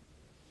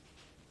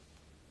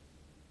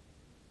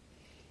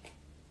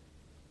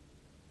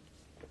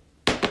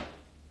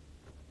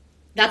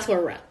 That's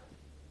where we're at.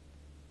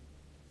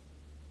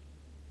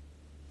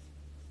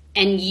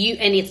 And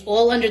it's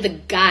all under the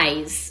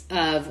guise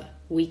of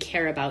we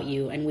care about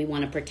you and we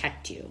want to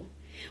protect you.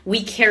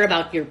 We care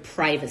about your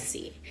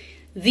privacy.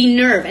 The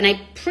nerve, and I'm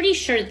pretty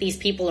sure that these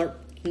people are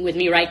with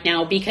me right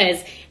now,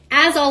 because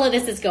as all of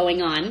this is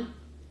going on,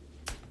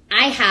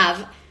 I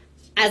have,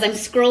 as I'm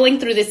scrolling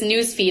through this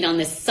news feed on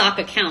this sock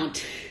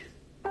account,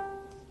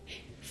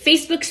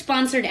 Facebook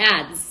sponsored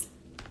ads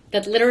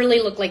that literally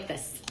look like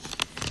this.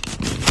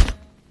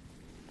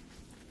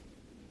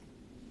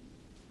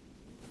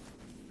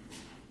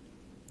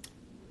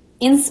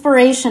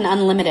 Inspiration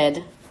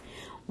Unlimited.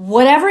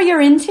 Whatever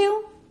you're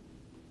into,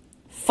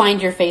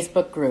 find your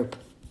Facebook group.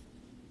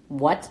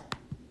 What?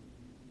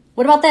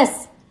 What about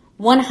this?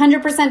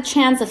 100%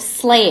 chance of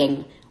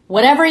slaying.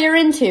 Whatever you're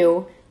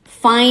into,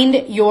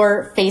 find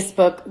your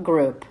Facebook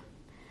group.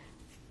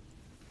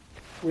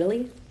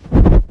 Really?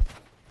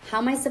 How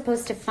am I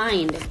supposed to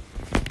find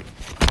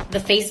the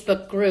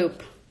Facebook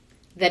group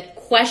that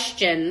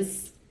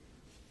questions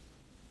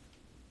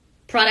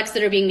products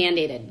that are being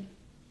mandated?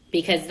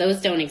 Because those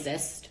don't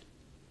exist.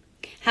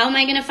 How am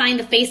I going to find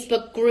the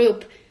Facebook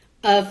group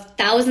of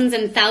thousands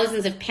and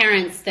thousands of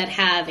parents that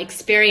have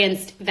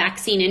experienced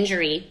vaccine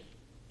injury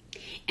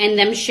and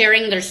them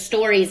sharing their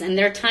stories and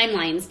their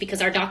timelines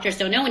because our doctors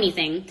don't know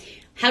anything?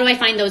 How do I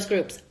find those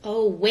groups?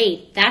 Oh,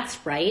 wait,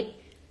 that's right.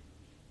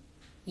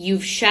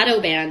 You've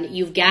shadow banned,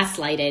 you've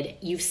gaslighted,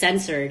 you've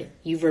censored,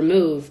 you've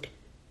removed.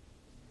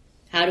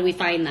 How do we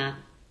find that?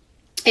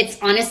 It's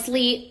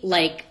honestly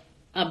like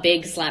a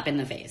big slap in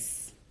the face.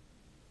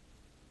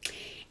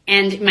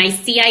 And my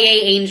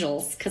CIA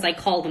angels, because I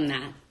call them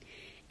that,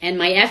 and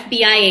my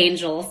FBI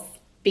angels,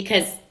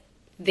 because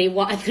they're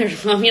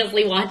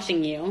obviously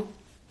watching you,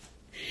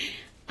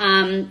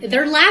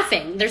 they're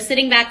laughing. They're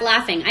sitting back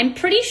laughing. I'm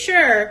pretty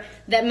sure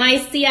that my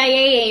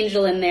CIA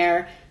angel in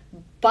there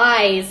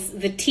buys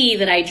the tea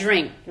that I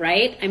drink,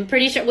 right? I'm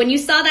pretty sure. When you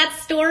saw that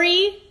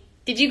story,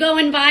 did you go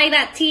and buy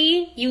that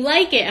tea? You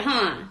like it,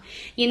 huh?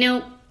 You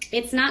know,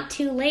 it's not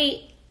too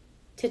late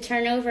to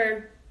turn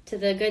over to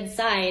the good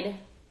side.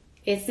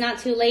 It's not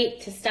too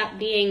late to stop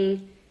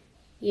being,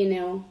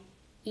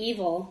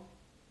 evil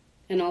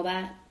and all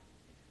that.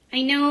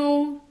 I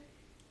know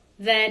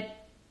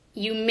that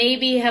you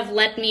maybe have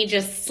let me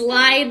just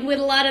slide with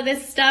a lot of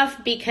this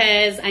stuff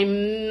because I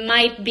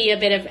might be a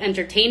bit of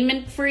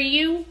entertainment for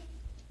you,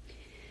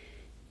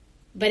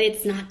 but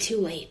it's not too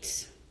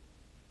late.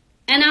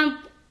 And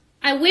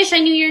I wish I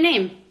knew your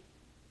name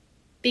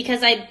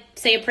because I'd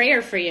say a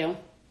prayer for you.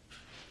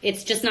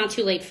 It's just not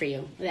too late for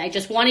you. I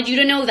just wanted you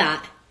to know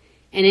that.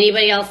 And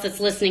anybody else that's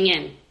listening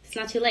in, it's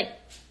not too late.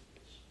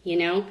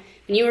 When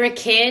you were a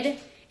kid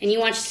and you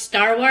watched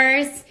Star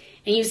Wars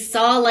and you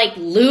saw like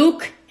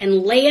Luke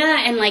and Leia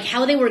and like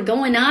how they were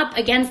going up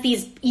against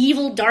these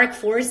evil dark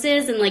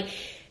forces, and like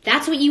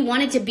that's what you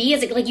wanted to be,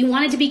 as like you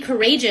wanted to be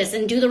courageous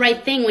and do the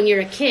right thing when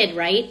you're a kid,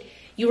 right?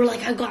 You were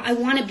like, I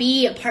want to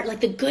be a part like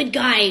the good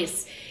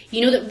guys,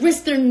 that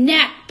risk their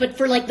neck, but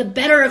for like the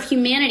better of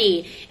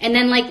humanity. And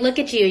then like look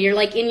at you, you're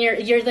like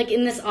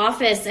in this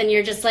office and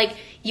you're just like,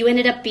 you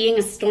ended up being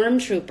a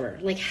stormtrooper.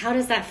 Like, how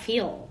does that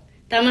feel?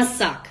 That must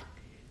suck.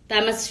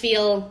 That must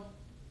feel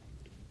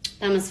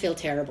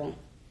terrible.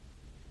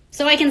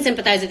 So I can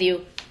sympathize with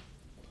you.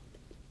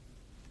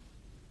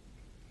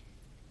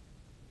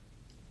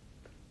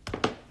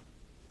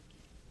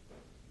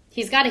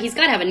 He's got to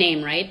have a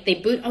name, right? They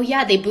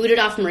booted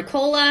off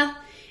Mercola.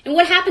 And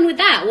what happened with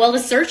that? Well, the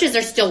searches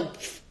are still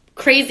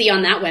crazy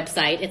on that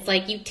website. It's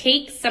like you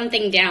take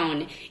something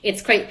down.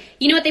 It's crazy.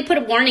 You know what? They put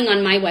a warning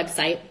on my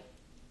website.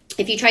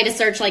 If you try to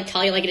search like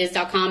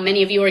tellyoulikeitis.com,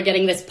 many of you are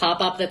getting this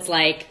pop-up that's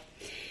like,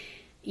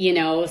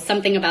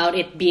 something about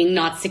it being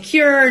not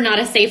secure, not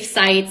a safe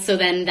site. So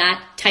then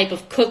that type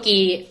of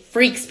cookie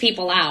freaks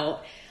people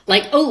out.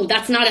 Like, oh,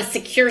 that's not a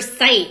secure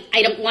site.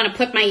 I don't want to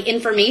put my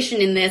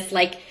information in this.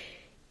 Like,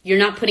 you're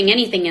not putting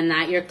anything in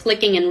that. You're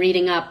clicking and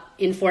reading up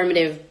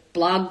informative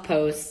blog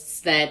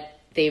posts that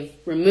they've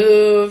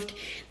removed,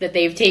 that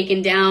they've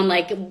taken down.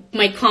 Like,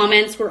 my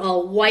comments were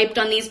all wiped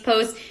on these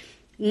posts,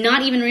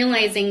 not even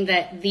realizing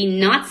that the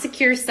not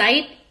secure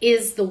site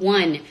is the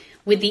one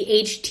with the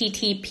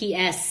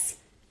HTTPS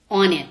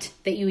on it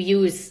that you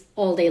use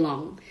all day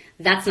long.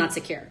 That's not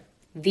secure.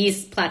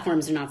 These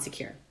platforms are not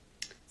secure.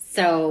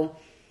 So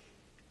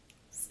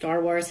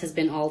Star Wars has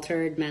been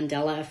altered.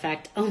 Mandela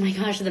effect. Oh my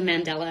gosh, the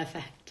Mandela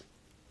effect.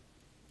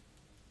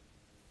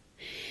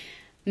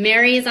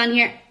 Mary is on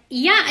here.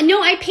 Yeah,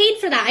 no, I paid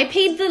for that. I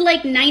paid the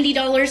like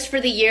 $90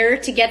 for the year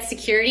to get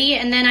security,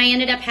 and then I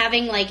ended up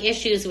having like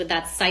issues with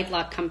that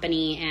SiteLock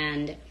company,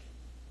 and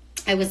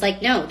I was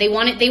like, no, they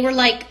were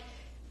like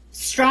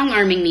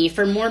strong-arming me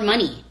for more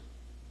money.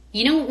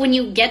 You know, when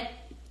you get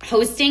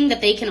hosting that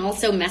they can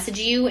also message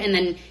you and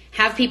then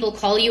have people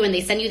call you and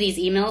they send you these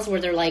emails where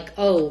they're like,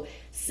 oh,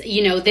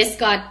 you know, this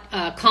got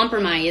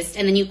compromised,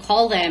 and then you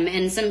call them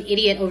and some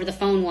idiot over the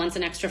phone wants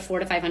an extra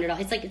 $400 to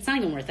 $500. It's like, it's not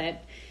even worth it.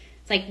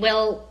 It's like,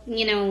 well,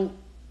 you know,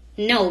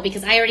 no,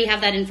 because I already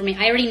have that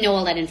information. I already know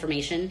all that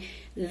information.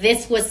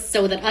 This was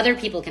so that other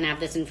people can have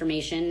this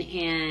information,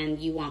 and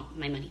you want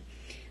my money.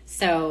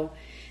 So,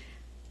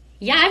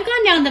 yeah, I've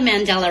gone down the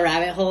Mandela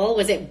rabbit hole.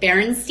 Was it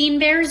Berenstain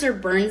Bears or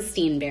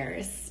Bernstein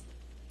Bears?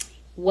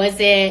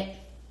 Was it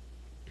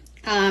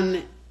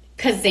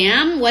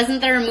Kazam?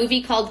 Wasn't there a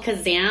movie called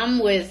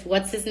Kazam with,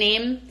 what's his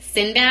name?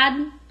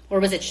 Sinbad? Or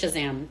was it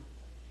Shazam?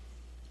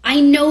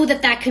 I know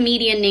that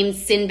comedian named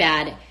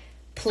Sinbad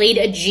played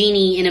a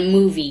genie in a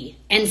movie,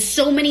 and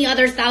so many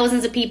other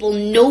thousands of people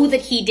know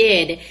that he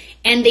did,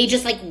 and they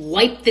just like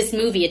wiped this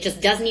movie. It just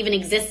doesn't even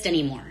exist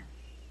anymore.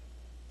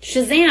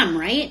 Shazam,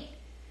 right?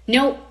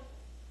 No,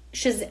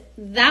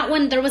 that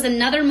one, there was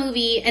another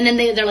movie, and then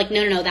they're like,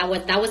 no, that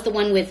was the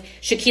one with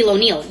Shaquille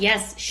O'Neal.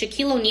 Yes,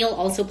 Shaquille O'Neal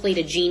also played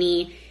a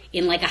genie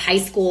in like a high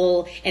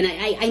school, and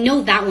I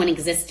know that one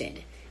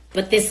existed,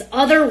 but this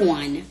other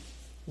one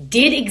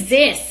did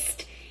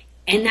exist,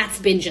 and that's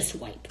been just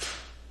wiped.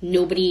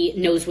 Nobody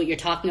knows what you're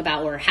talking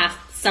about, or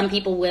some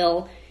people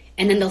will,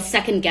 and then they'll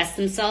second guess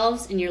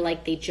themselves, and you're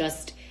like,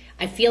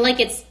 I feel like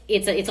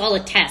it's all a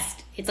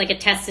test. It's like a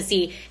test to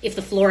see if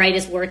the fluoride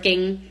is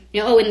working.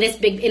 You know, in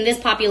this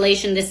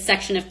population, this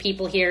section of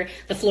people here,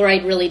 the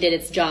fluoride really did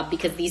its job,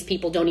 because these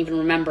people don't even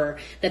remember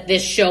that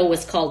this show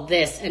was called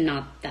this and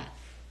not that,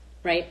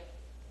 right?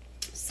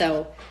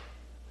 So,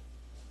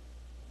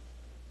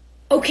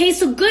 okay,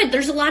 so good.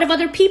 There's a lot of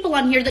other people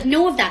on here that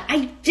know of that.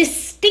 I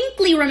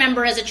distinctly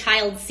remember as a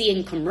child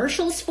seeing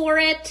commercials for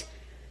it.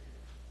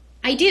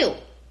 I do.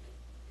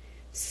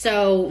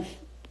 So,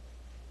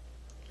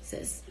 it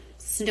says,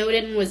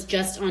 Snowden was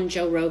just on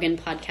Joe Rogan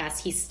podcast.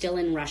 He's still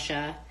in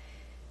Russia.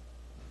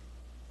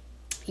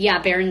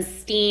 Yeah,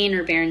 Berenstain.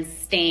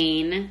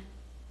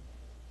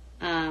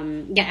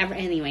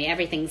 Anyway,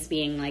 everything's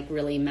being like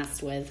really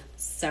messed with.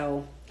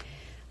 So,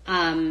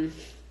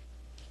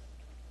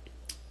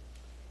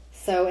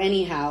 So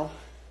anyhow,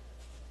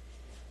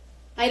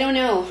 I don't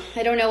know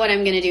what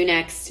I'm going to do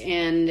next,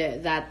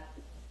 and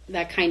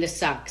that kind of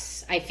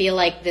sucks. I feel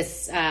like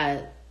this,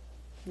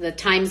 the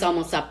time's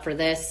almost up for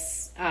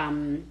this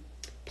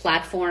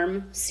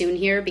platform soon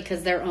here,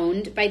 because they're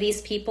owned by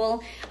these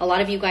people. A lot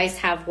of you guys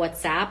have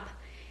WhatsApp,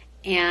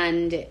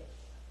 and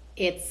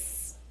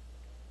it's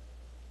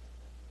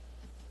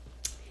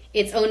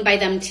owned by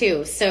them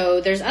too. So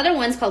there's other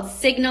ones called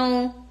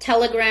Signal,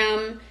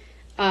 Telegram,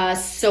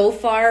 so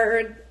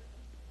far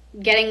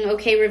getting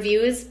okay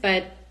reviews,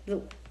 but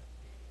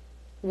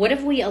what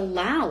have we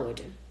allowed?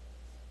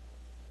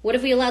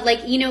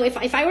 Like, you know,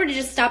 if I were to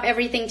just stop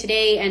everything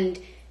today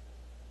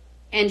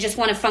and just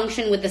want to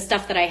function with the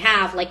stuff that I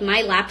have, like,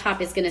 my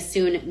laptop is going to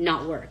soon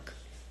not work.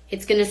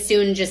 It's going to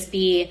soon just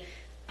be,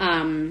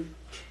 you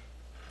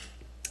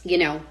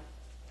know,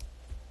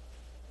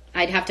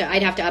 I'd have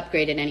to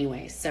upgrade it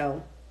anyway.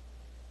 So,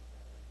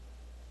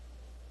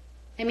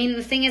 I mean,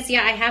 the thing is,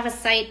 yeah, I have a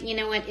site. You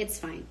know what? It's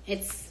fine.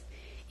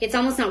 It's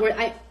almost not worth.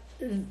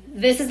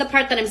 This is the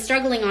part that I'm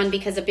struggling on,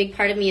 because a big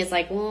part of me is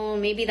like, well,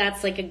 maybe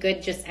that's like a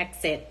good just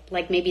exit.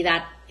 Like, maybe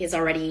that is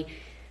already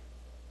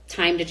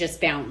time to just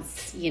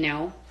bounce, you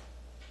know?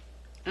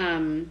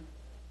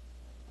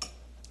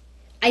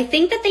 I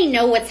think that they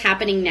know what's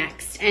happening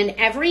next. And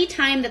every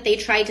time that they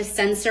try to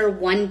censor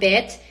one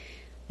bit,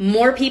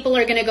 more people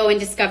are going to go and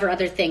discover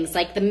other things.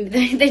 Like,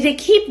 they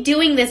keep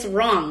doing this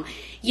wrong.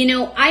 You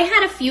know, I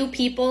had a few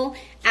people,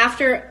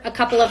 after a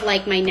couple of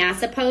like my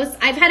NASA posts,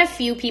 I've had a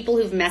few people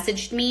who've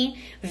messaged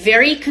me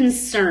very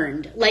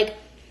concerned. Like,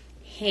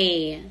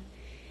 hey,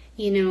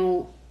 you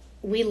know,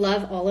 we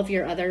love all of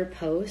your other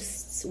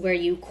posts where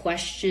you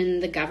question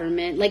the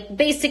government. Like,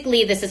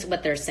 basically, this is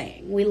what they're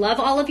saying. We love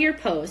all of your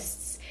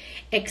posts,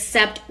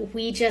 except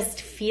we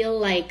just feel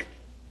like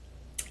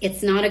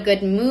it's not a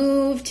good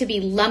move to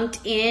be lumped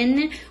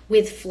in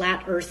with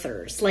flat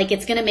earthers. Like,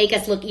 it's going to make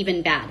us look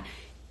even bad.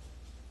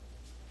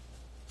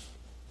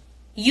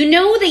 You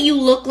know that you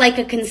look like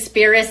a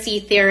conspiracy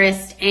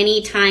theorist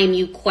anytime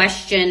you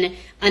question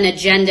an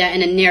agenda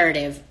and a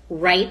narrative,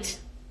 right?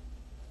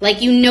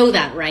 Like, you know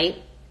that,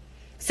 right?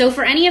 So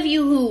for any of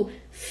you who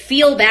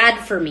feel bad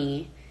for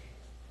me,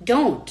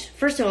 don't.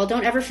 First of all,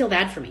 don't ever feel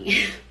bad for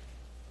me.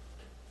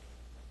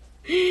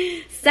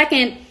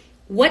 Second,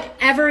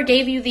 whatever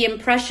gave you the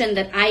impression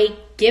that I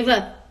give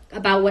a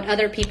about what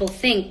other people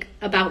think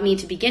about me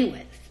to begin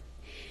with,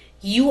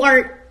 you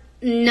are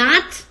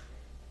not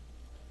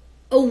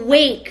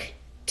awake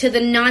to the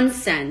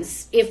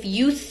nonsense if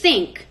you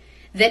think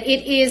that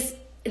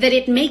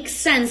it makes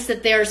sense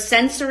that they're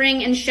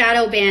censoring and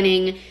shadow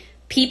banning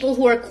people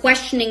who are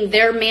questioning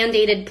their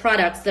mandated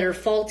products that are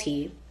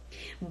faulty,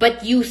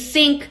 but you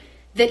think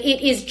that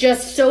it is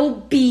just so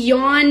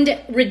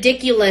beyond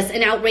ridiculous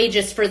and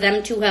outrageous for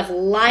them to have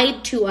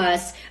lied to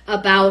us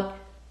about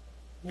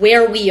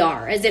where we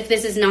are, as if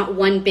this is not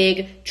one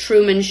big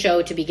Truman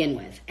Show to begin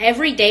with.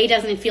 Every day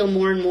doesn't it feel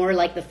more and more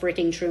like the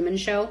freaking Truman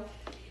Show?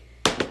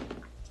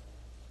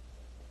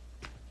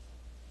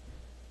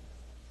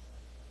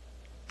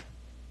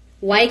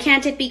 Why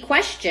can't it be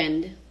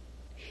questioned?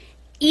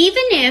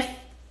 Even if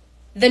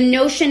the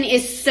notion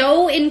is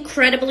so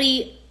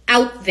incredibly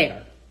out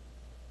there,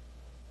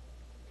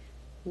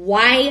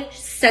 why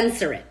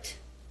censor it?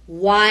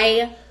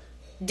 Why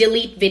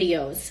delete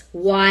videos?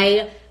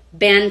 Why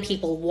ban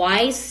people?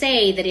 Why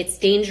say that it's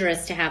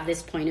dangerous to have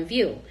this point of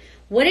view?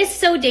 What is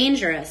so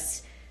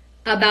dangerous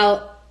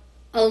about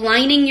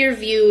aligning your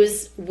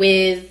views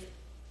with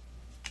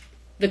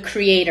the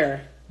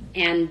Creator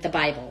and the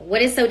Bible?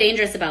 What is so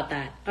dangerous about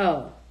that?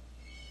 Oh.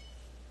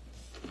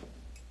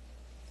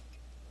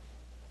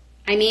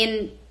 I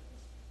mean,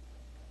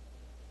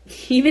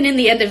 even in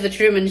the end of the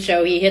Truman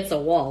Show, he hits a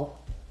wall.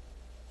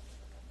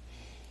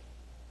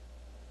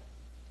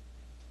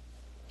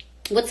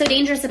 What's so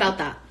dangerous about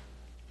that?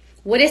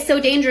 What is so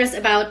dangerous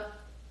about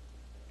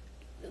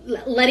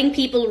letting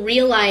people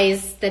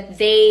realize that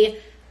they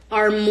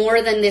are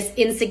more than this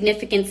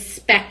insignificant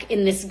speck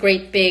in this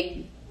great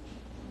big...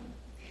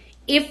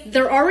 If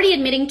they're already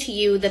admitting to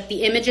you that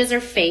the images are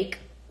fake,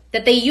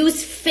 that they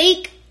use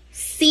fake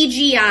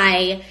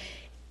CGI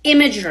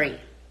imagery,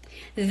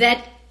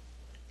 that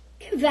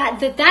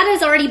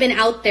has already been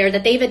out there,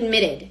 that they've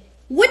admitted,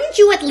 wouldn't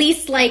you at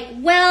least why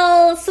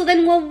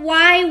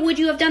would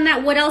you have done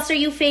that? What else are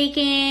you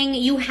faking?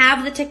 You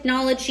have the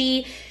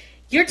technology.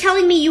 You're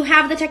telling me you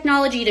have the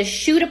technology to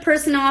shoot a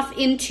person off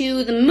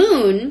into the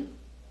moon,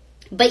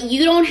 but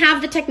you don't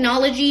have the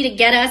technology to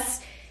get us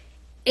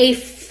a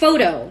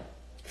photo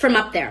from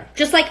up there.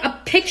 Just like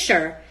a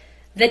picture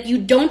that you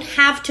don't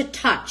have to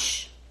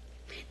touch,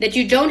 that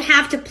you don't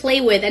have to play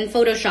with and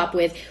Photoshop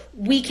with.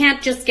 We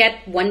can't just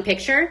get one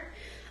picture.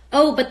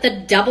 Oh, but the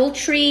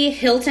Doubletree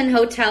Hilton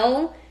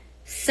Hotel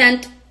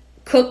sent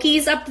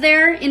cookies up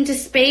there into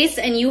space,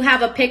 and you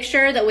have a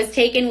picture that was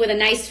taken with a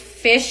nice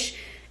fisheye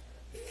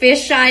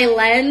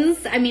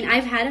lens. I mean,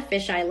 I've had a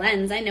fisheye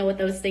lens. I know what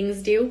those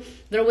things do.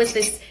 There was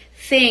this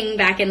thing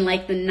back in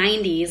like the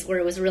 90s where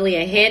it was really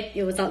a hit.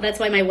 That's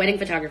why my wedding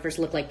photographers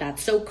look like that.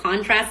 So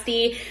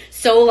contrasty,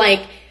 so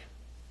like,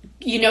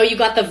 you know, you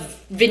got the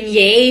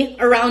vignette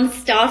around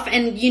stuff.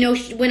 And, you know,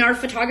 when our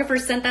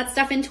photographers sent that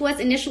stuff into us,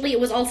 initially it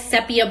was all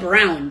sepia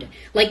brown.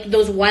 Like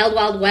those Wild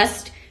Wild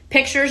West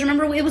pictures.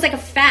 Remember, it was like a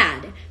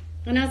fad.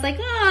 And I was like,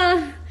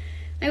 I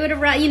would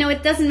have, you know,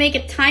 it doesn't make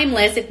it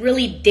timeless. It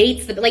really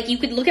dates like you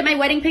could look at my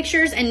wedding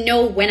pictures and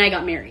know when I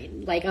got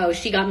married. Like, oh,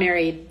 she got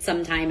married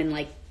sometime in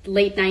like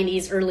late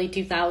 90s, early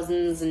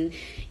 2000s. And,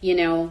 you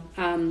know,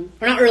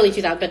 or not early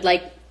 2000s, but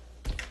like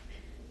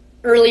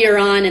earlier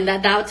on, and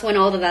that's when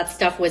all of that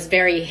stuff was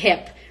very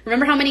hip.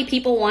 Remember how many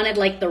people wanted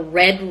like the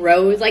red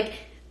rose? Like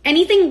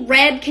anything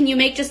red, can you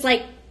make just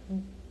like,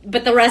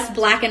 but the rest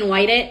black and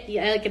white it?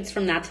 Yeah, like it's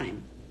from that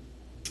time.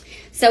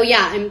 So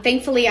yeah, and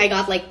thankfully I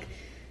got like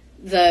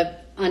the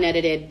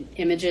unedited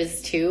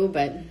images too,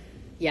 but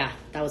yeah,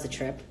 that was a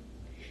trip.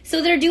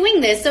 So they're doing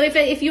this. So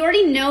if you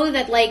already know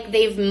that like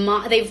they've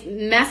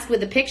messed with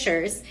the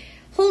pictures,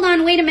 hold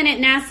on, wait a minute,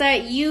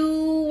 NASA.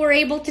 You were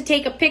able to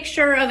take a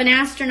picture of an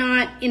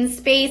astronaut in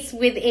space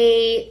with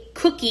a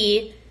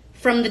cookie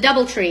from the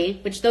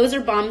Doubletree, which those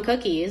are bomb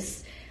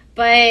cookies,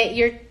 but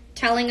you're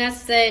telling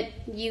us that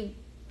you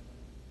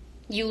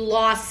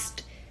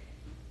lost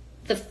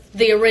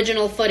the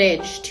original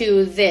footage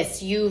to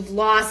this. You've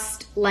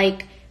lost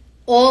like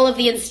all of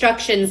the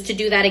instructions to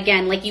do that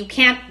again. Like you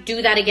can't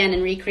do that again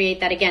and recreate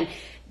that again.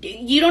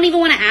 You don't even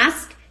want to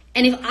ask.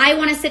 And if I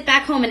want to sit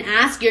back home and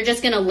ask, you're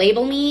just going to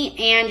label me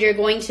and you're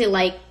going to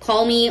like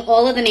call me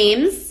all of the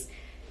names.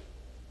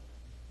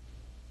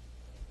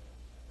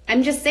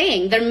 I'm just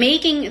saying they're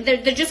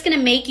just going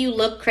to make you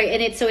look crazy.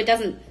 And it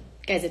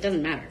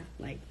doesn't matter.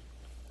 Like,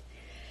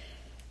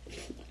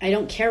 I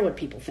don't care what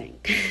people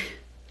think.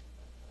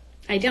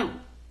 I don't.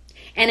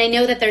 And I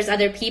know that there's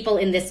other people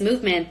in this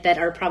movement that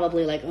are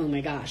probably like, oh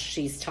my gosh,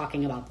 she's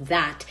talking about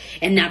that.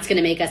 And that's going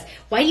to make us...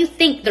 Why do you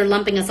think they're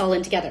lumping us all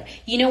in together?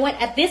 You know what?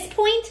 At this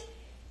point,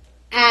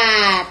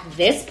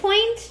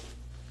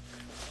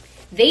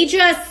 they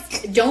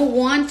just don't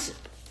want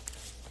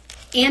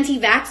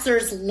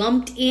anti-vaxxers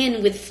lumped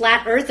in with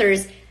flat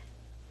earthers.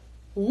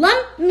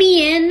 Lump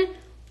me in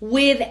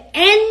with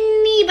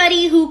any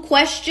anybody who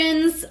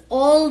questions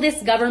all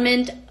this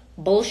government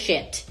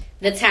bullshit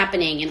that's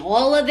happening and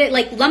all of it,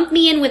 like lump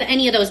me in with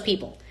any of those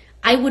people.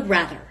 I would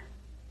rather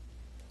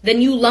than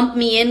you lump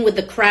me in with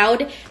the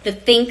crowd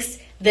that thinks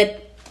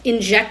that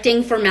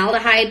injecting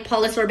formaldehyde,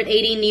 polysorbate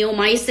 80,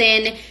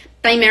 neomycin,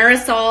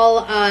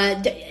 thimerosal,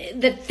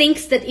 that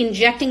thinks that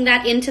injecting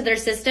that into their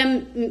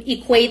system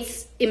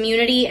equates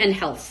immunity and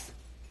health.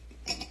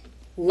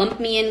 Lump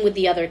me in with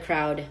the other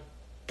crowd.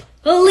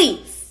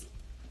 Please.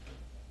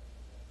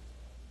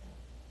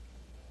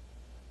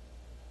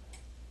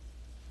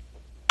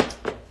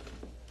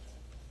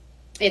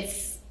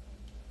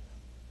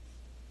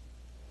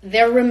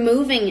 They're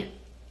removing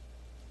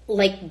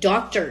like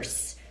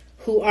doctors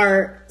who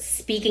are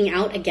speaking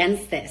out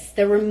against this.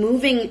 They're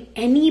removing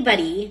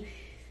anybody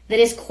that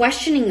is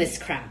questioning this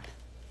crap.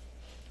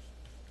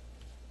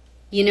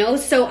 You know,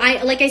 so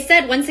like I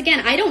said, once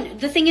again,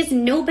 the thing is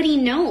nobody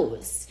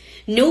knows.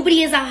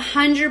 Nobody is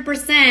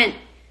 100%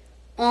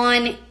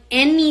 on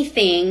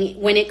anything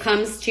when it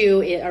comes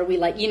to, are we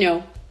like, you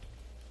know,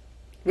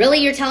 really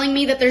you're telling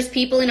me that there's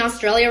people in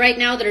Australia right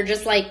now that are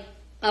just like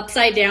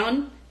upside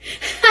down?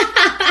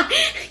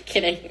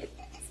 Kidding.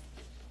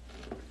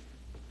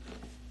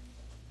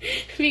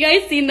 Have you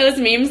guys seen those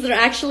memes? They're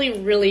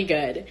actually really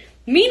good.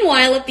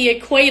 Meanwhile, at the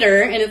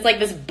equator, and it's like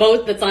this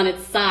boat that's on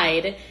its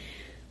side.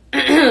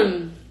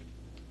 No,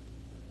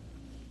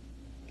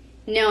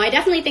 I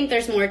definitely think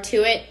there's more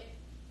to it.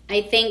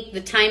 I think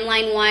the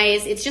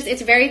timeline-wise,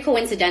 it's very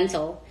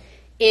coincidental.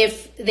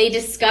 If they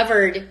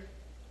discovered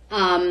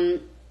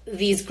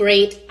these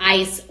great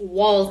ice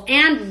walls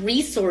and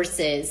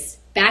resources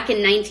back in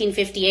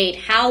 1958,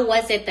 how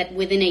was it that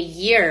within a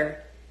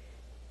year,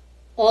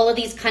 all of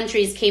these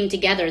countries came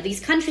together? These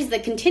countries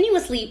that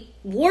continuously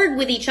warred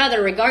with each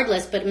other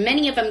regardless, but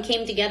many of them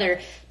came together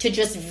to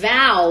just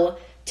vow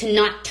to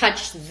not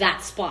touch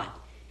that spot.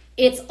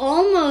 It's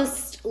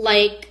almost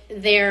like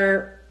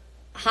they're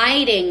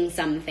hiding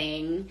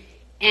something,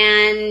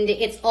 and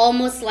it's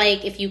almost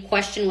like if you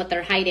question what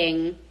they're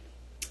hiding,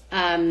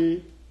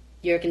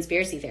 you're a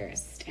conspiracy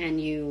theorist,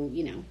 and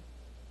you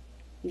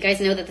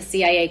guys know that the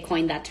CIA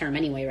coined that term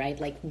anyway, right?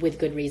 Like with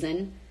good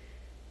reason.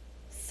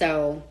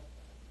 So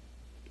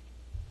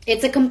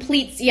it's a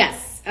complete,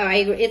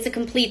 it's a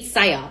complete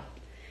psyop.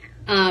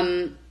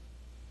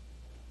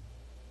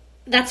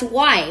 That's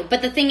why.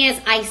 But the thing is,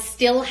 I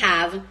still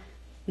have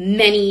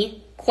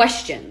many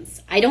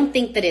questions. I don't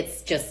think that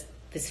it's just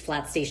this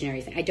flat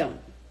stationary thing. I don't.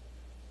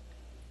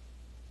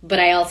 But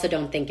I also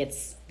don't think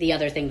it's the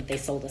other thing that they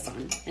sold us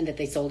on and that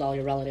they sold all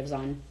your relatives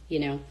on, you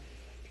know.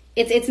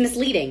 It's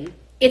misleading.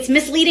 It's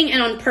misleading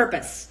and on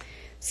purpose.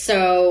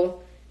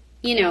 So,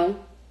 you know,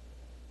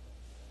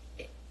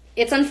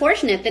 it's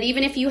unfortunate that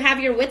even if you have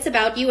your wits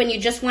about you and you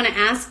just want to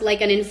ask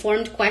like an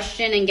informed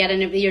question and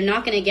you're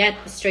not going to get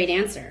a straight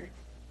answer.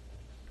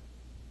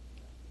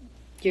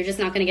 You're just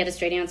not going to get a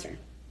straight answer.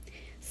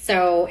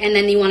 So, and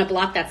then you want to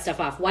block that stuff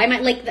off. Why am I,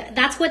 like,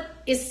 that's what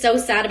is so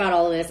sad about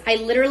all of this. I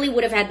literally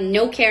would have had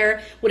no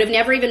care, would have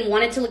never even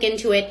wanted to look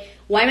into it.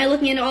 Why am I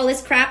looking into all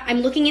this crap?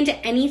 I'm looking into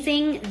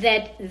anything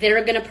that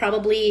they're going to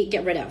probably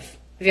get rid of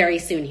very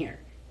soon here.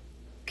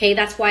 Okay,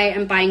 that's why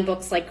I'm buying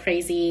books like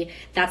crazy.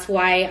 That's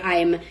why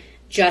I'm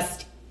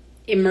just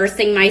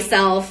immersing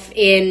myself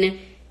in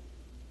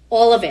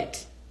all of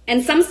it.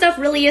 And some stuff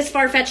really is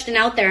far-fetched and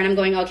out there, and I'm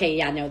going, okay,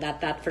 yeah, no,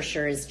 that for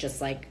sure is just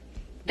like,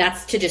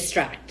 that's to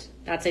distract.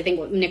 That's, I think,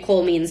 what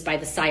Nicole means by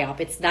the psyop.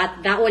 It's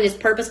that one is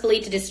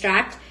purposefully to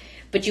distract,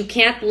 but you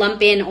can't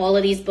lump in all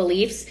of these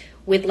beliefs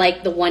with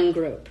like the one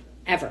group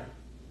ever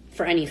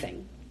for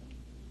anything.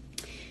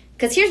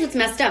 Because here's what's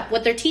messed up.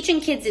 What they're teaching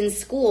kids in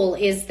school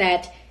is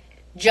that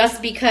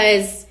just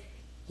because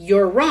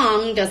you're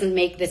wrong doesn't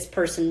make this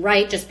person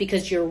right. Just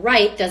because you're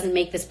right doesn't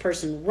make this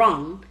person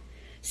wrong.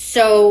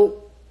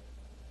 So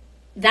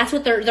that's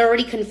what they're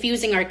already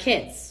confusing our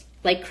kids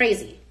like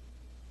crazy.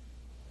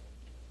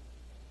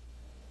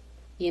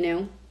 You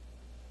know,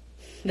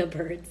 the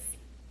birds.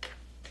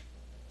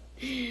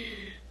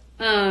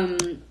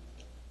 I've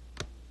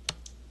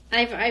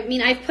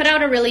put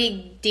out a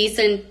really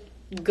decent,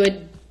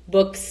 good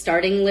book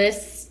starting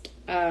list.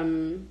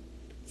 Some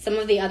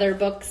of the other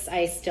books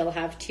I still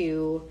have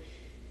to,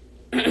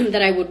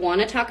 that I would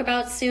want to talk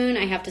about soon,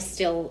 I have to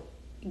still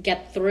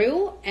get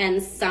through.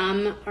 And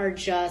some are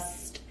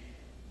just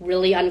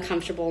really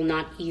uncomfortable,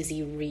 not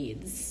easy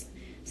reads.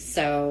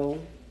 So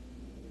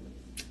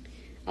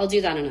I'll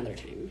do that another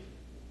time.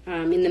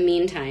 In the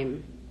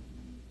meantime,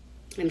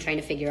 I'm trying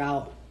to figure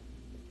out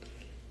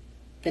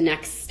the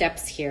next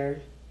steps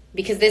here,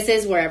 because this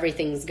is where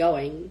everything's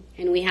going,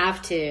 and we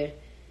have to,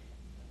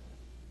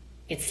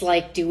 it's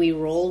like, do we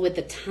roll with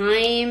the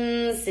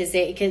times?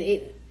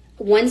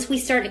 Once we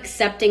start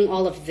accepting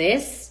all of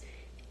this,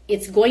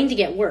 it's going to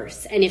get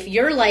worse. And if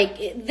you're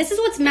like, this is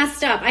what's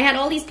messed up. I had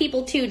all these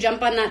people too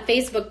jump on that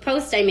Facebook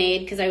post I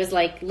made, because I was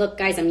like, look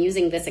guys, I'm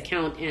using this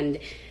account, and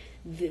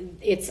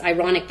it's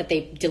ironic that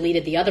they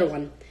deleted the other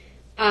one.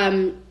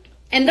 And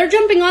they're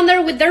jumping on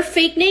there with their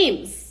fake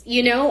names.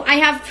 You know, I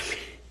have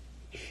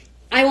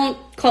I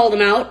won't call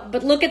them out,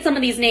 but look at some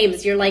of these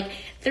names. You're like,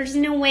 there's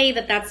no way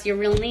that that's your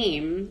real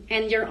name.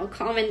 And you're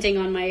commenting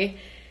on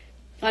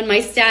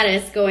my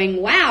status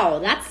going, wow,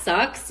 that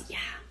sucks.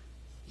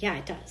 Yeah,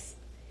 it does.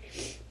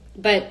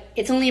 But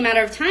it's only a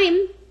matter of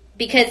time,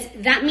 because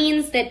that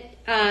means that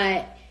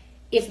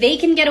if they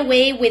can get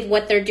away with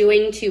what they're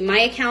doing to my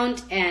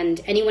account and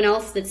anyone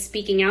else that's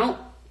speaking out,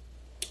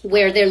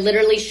 where they're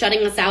literally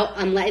shutting us out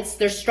unless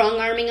they're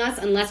strong-arming us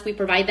unless we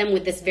provide them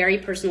with this very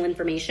personal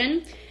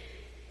information,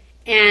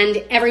 and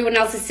everyone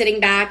else is sitting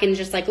back and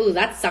just like, ooh,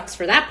 that sucks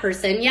for that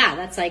person. Yeah,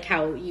 that's like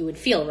how you would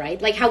feel, right?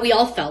 Like how we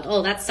all felt.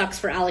 Oh, that sucks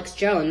for Alex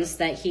Jones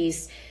that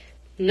he's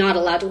not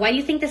allowed to. Why do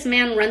you think this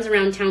man runs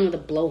around town with a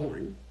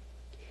blowhorn?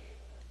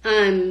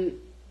 And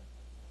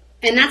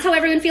that's how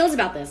everyone feels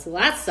about this.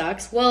 Well, that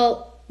sucks.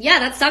 Well, yeah,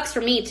 that sucks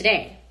for me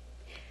today.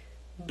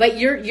 But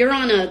you're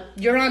on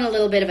a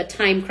little bit of a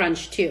time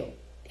crunch too,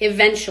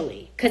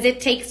 eventually, because it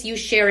takes you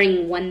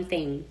sharing one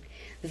thing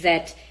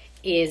that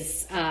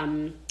is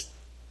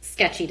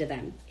sketchy to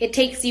them. It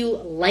takes you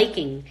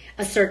liking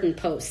a certain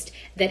post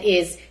that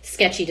is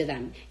sketchy to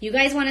them. You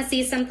guys want to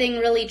see something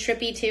really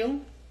trippy too?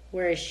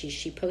 Where is she?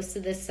 She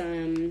posted this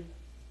a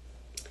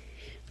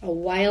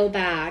while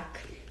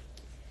back.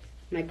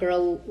 My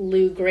girl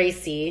Lou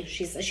Gracie.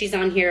 She's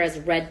on here as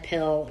Red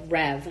Pill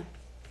Rev.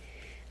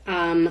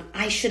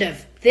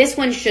 This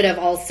one should have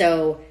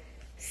also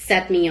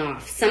set me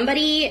off.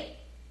 Somebody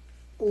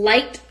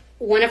liked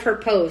one of her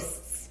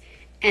posts,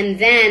 and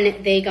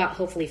then they got,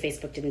 hopefully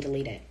Facebook didn't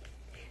delete it.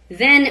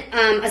 Then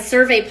a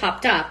survey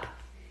popped up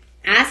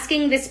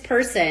asking this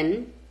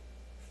person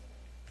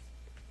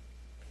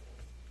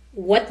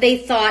what they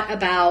thought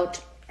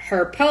about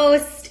her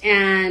post,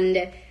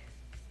 and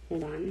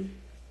hold on.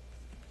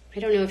 I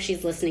don't know if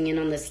she's listening in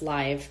on this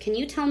live. Can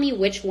you tell me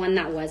which one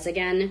that was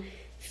again?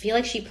 I feel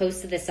like she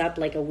posted this up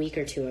like a week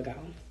or two ago.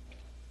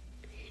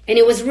 And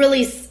it was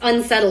really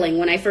unsettling.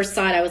 When I first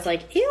saw it, I was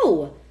like,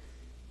 ew.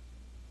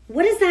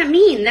 What does that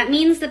mean? That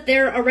means that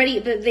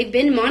they've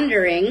been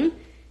monitoring,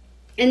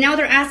 and now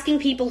they're asking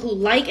people who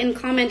like and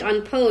comment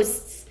on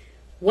posts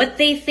what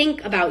they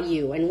think about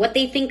you and what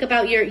they think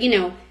about your,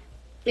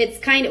 it's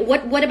kind of,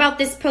 what about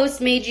this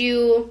post made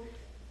you,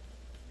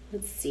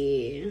 let's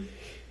see.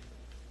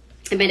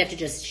 I might have to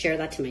just share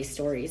that to my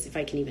stories if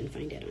I can even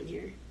find it on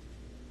here.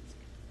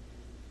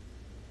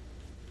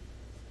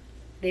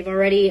 They're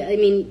already,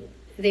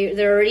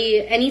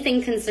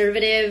 anything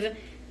conservative,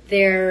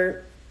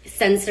 they're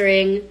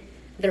censoring.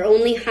 They're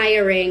only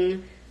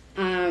hiring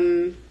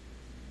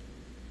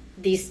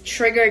these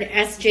triggered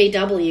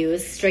SJWs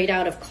straight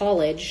out of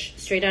college,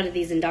 straight out of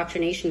these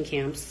indoctrination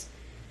camps.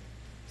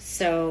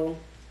 So,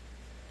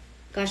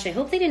 gosh, I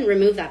hope they didn't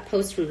remove that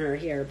post from her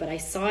here, but I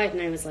saw it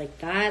and I was like,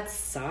 that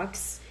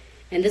sucks.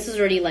 And this was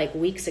already like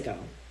weeks ago.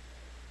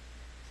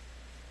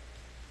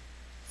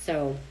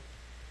 So,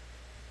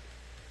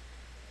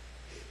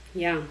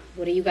 yeah,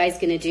 what are you guys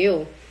going to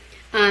do?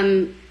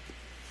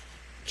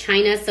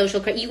 China,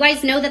 social... You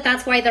guys know that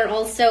that's why they're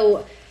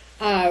also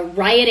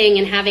rioting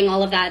and having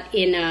all of that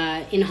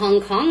in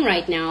Hong Kong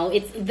right now.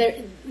 It's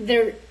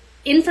their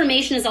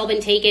information has all been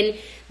taken.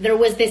 There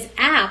was this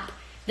app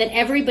that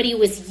everybody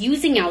was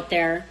using out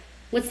there.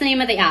 What's the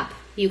name of the app?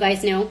 You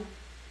guys know?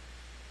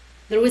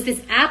 There was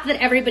this app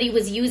that everybody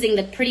was using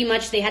that pretty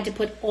much they had to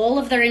put all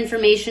of their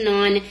information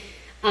on.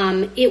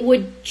 It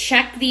would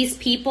check these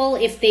people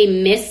if they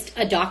missed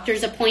a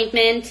doctor's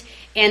appointment,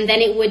 and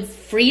then it would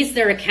freeze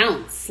their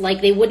accounts.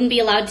 Like, they wouldn't be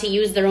allowed to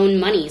use their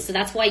own money. So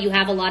that's why you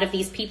have a lot of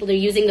these people, they're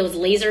using those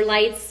laser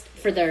lights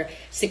for their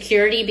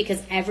security,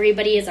 because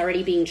everybody is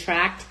already being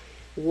tracked,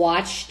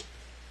 watched,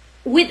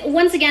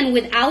 once again,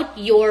 without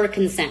your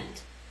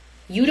consent.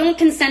 You don't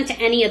consent to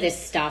any of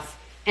this stuff,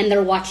 and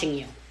they're watching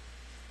you.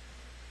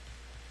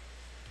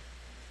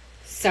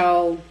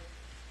 So,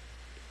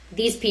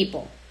 these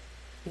people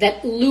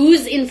that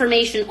lose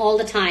information all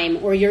the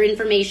time, or your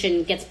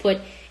information gets put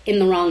in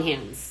the wrong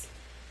hands.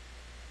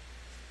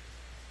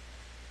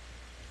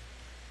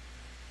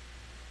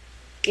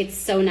 It's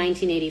so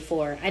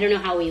 1984. I don't know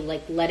how we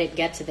let it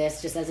get to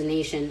this just as a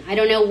nation. I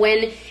don't know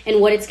when and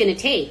what it's going to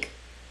take.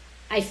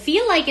 I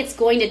feel like it's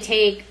going to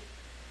take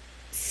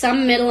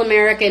some middle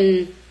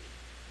American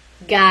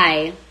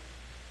guy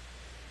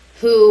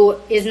who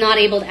is not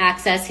able to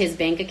access his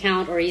bank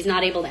account, or he's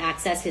not able to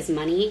access his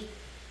money,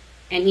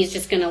 and he's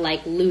just going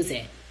to lose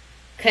it.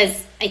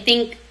 Because I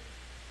think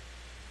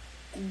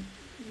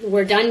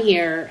we're done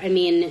here. I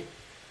mean,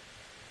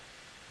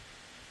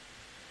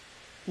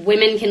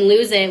 women can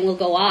lose it and we'll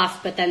go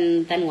off, but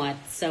then what?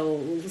 So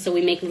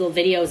we make little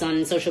videos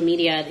on social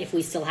media if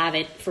we still have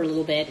it for a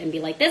little bit and be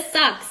like, this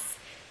sucks,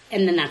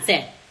 and then that's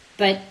it.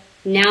 But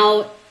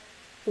now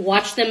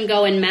watch them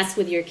go and mess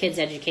with your kids'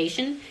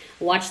 education.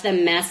 Watch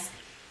them mess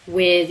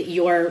with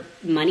your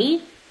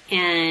money,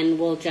 and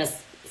we'll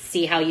just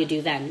see how you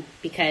do then.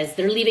 Because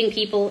they're leaving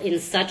people in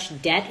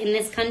such debt in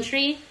this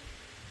country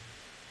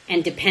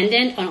and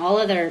dependent on all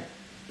of their,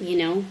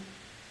 you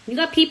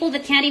got people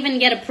that can't even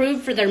get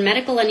approved for their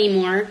medical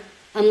anymore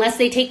unless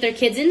they take their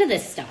kids into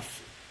this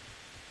stuff.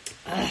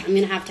 I'm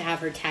going to have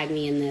her tag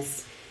me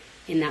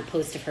in that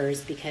post of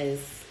hers, because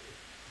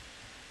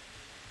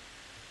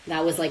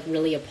that was like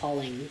really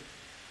appalling.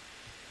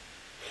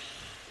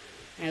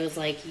 I was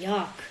like,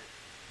 yuck.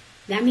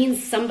 That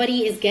means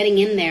somebody is getting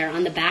in there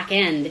on the back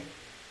end,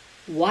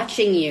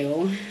 watching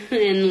you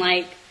and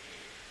like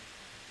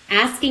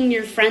asking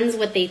your friends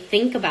what they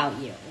think about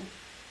you.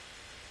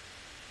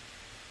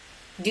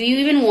 Do you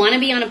even want to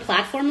be on a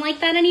platform like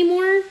that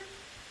anymore?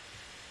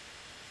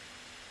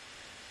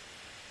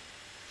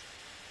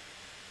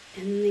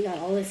 And they got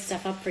all this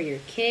stuff up for your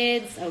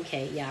kids.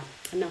 Okay, yeah,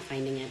 I'm not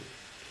finding it.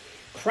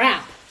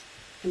 Crap.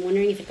 I'm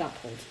wondering if it got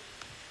pulled.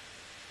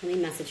 Let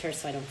me message her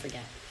so I don't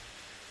forget.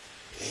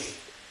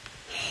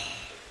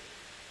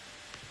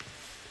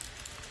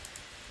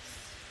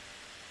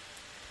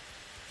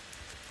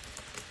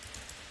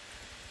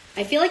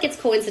 I feel like it's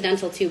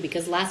coincidental too,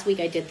 because last week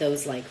I did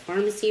those like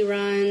pharmacy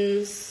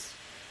runs,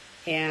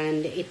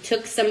 and it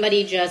took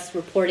somebody just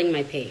reporting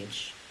my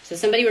page. So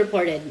somebody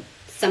reported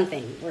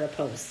something or a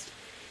post.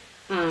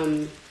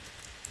 Well,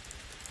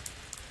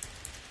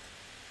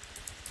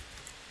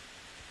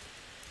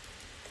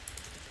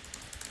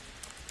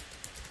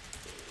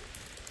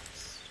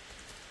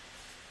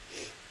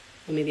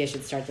 maybe I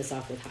should start this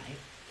off with hi.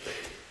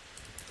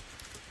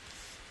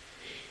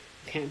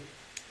 Okay,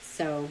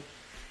 so,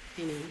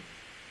 I know.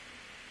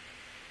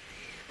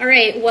 All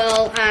right,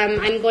 well,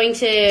 I'm going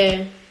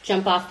to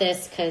jump off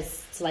this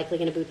because it's likely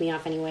going to boot me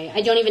off anyway.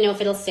 I don't even know if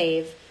it'll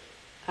save,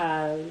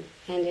 and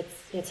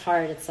it's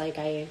hard. It's like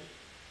I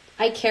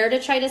care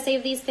to try to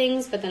save these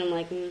things, but then I'm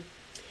like,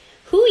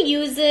 who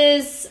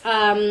uses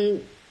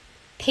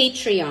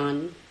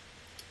Patreon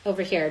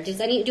over here? Do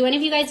any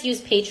of you guys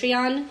use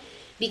Patreon?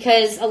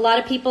 Because a lot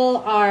of people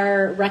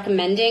are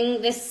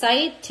recommending this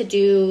site to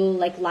do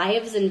like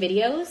lives and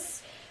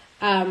videos,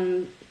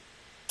 but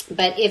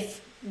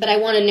I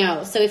want to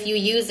know. So if you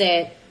use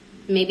it,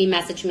 maybe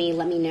message me,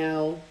 let me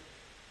know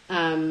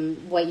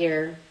what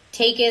your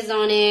take is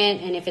on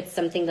it, and if it's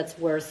something that's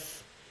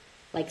worth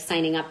like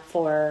signing up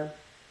for,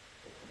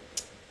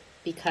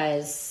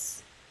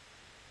 because,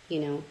 you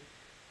know,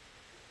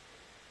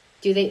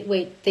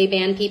 they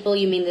ban people?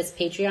 You mean this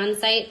Patreon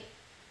site?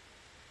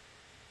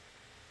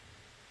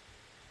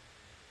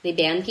 They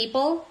ban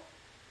people?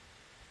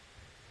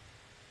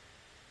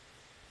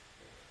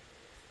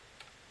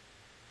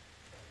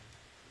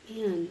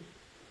 Man.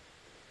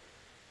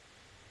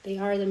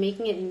 They're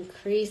making it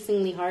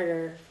increasingly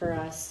harder for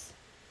us.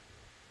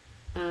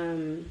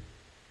 And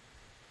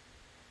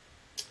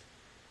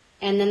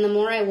then the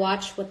more I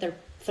watch what they're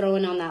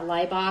throwing on that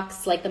lie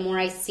box, like the more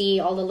I see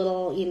all the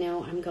little, you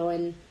know, I'm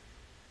going,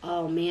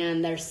 oh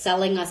man, they're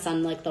selling us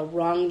on like the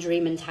wrong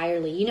dream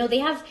entirely. You know,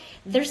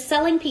 they're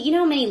selling, you know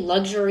how many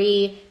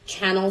luxury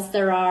channels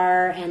there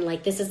are, and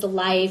like this is the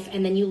life,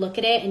 and then you look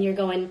at it and you're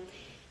going,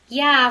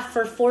 yeah,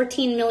 for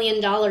 $14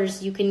 million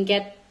you can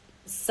get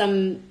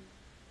some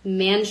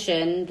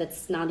mansion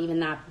that's not even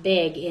that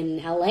big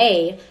in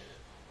LA,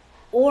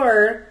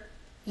 or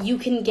you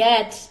can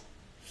get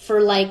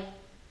for like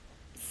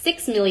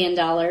 $6 million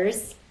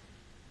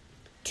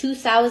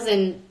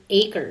 2,000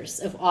 acres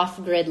of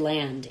off-grid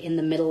land in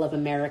the middle of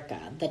America,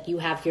 that you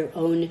have your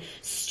own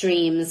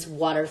streams,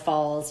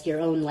 waterfalls, your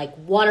own like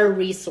water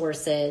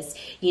resources.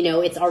 You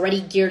know, it's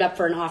already geared up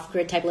for an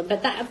off-grid type of,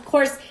 but that, of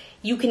course,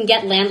 you can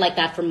get land like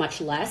that for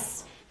much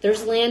less.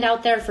 There's land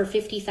out there for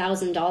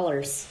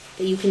 $50,000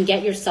 that you can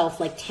get yourself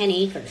like 10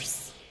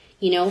 acres.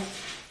 You know,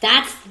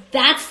 that's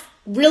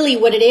really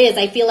what it is.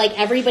 I feel like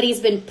everybody's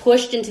been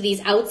pushed into these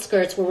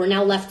outskirts where we're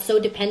now left so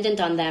dependent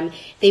on them.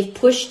 They've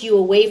pushed you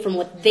away from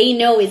what they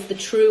know is the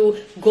true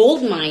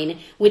gold mine,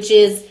 which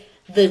is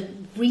the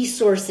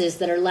resources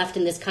that are left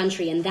in this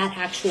country and that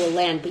actual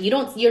land. But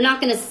you're not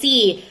going to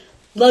see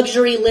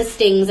luxury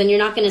listings, and you're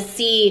not going to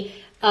see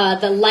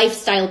the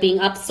lifestyle being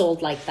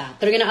upsold like that.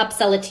 They're going to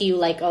upsell it to you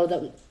like,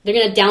 they're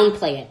going to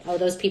downplay it. Oh,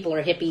 those people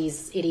are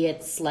hippies,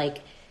 idiots,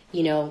 like,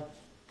 you know.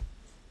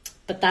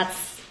 But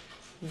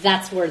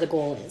that's where the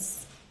goal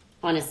is,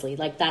 honestly.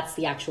 Like, that's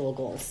the actual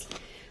goals.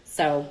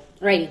 So,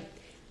 alrighty,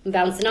 I'm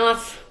bouncing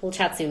off. We'll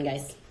chat soon,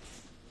 guys.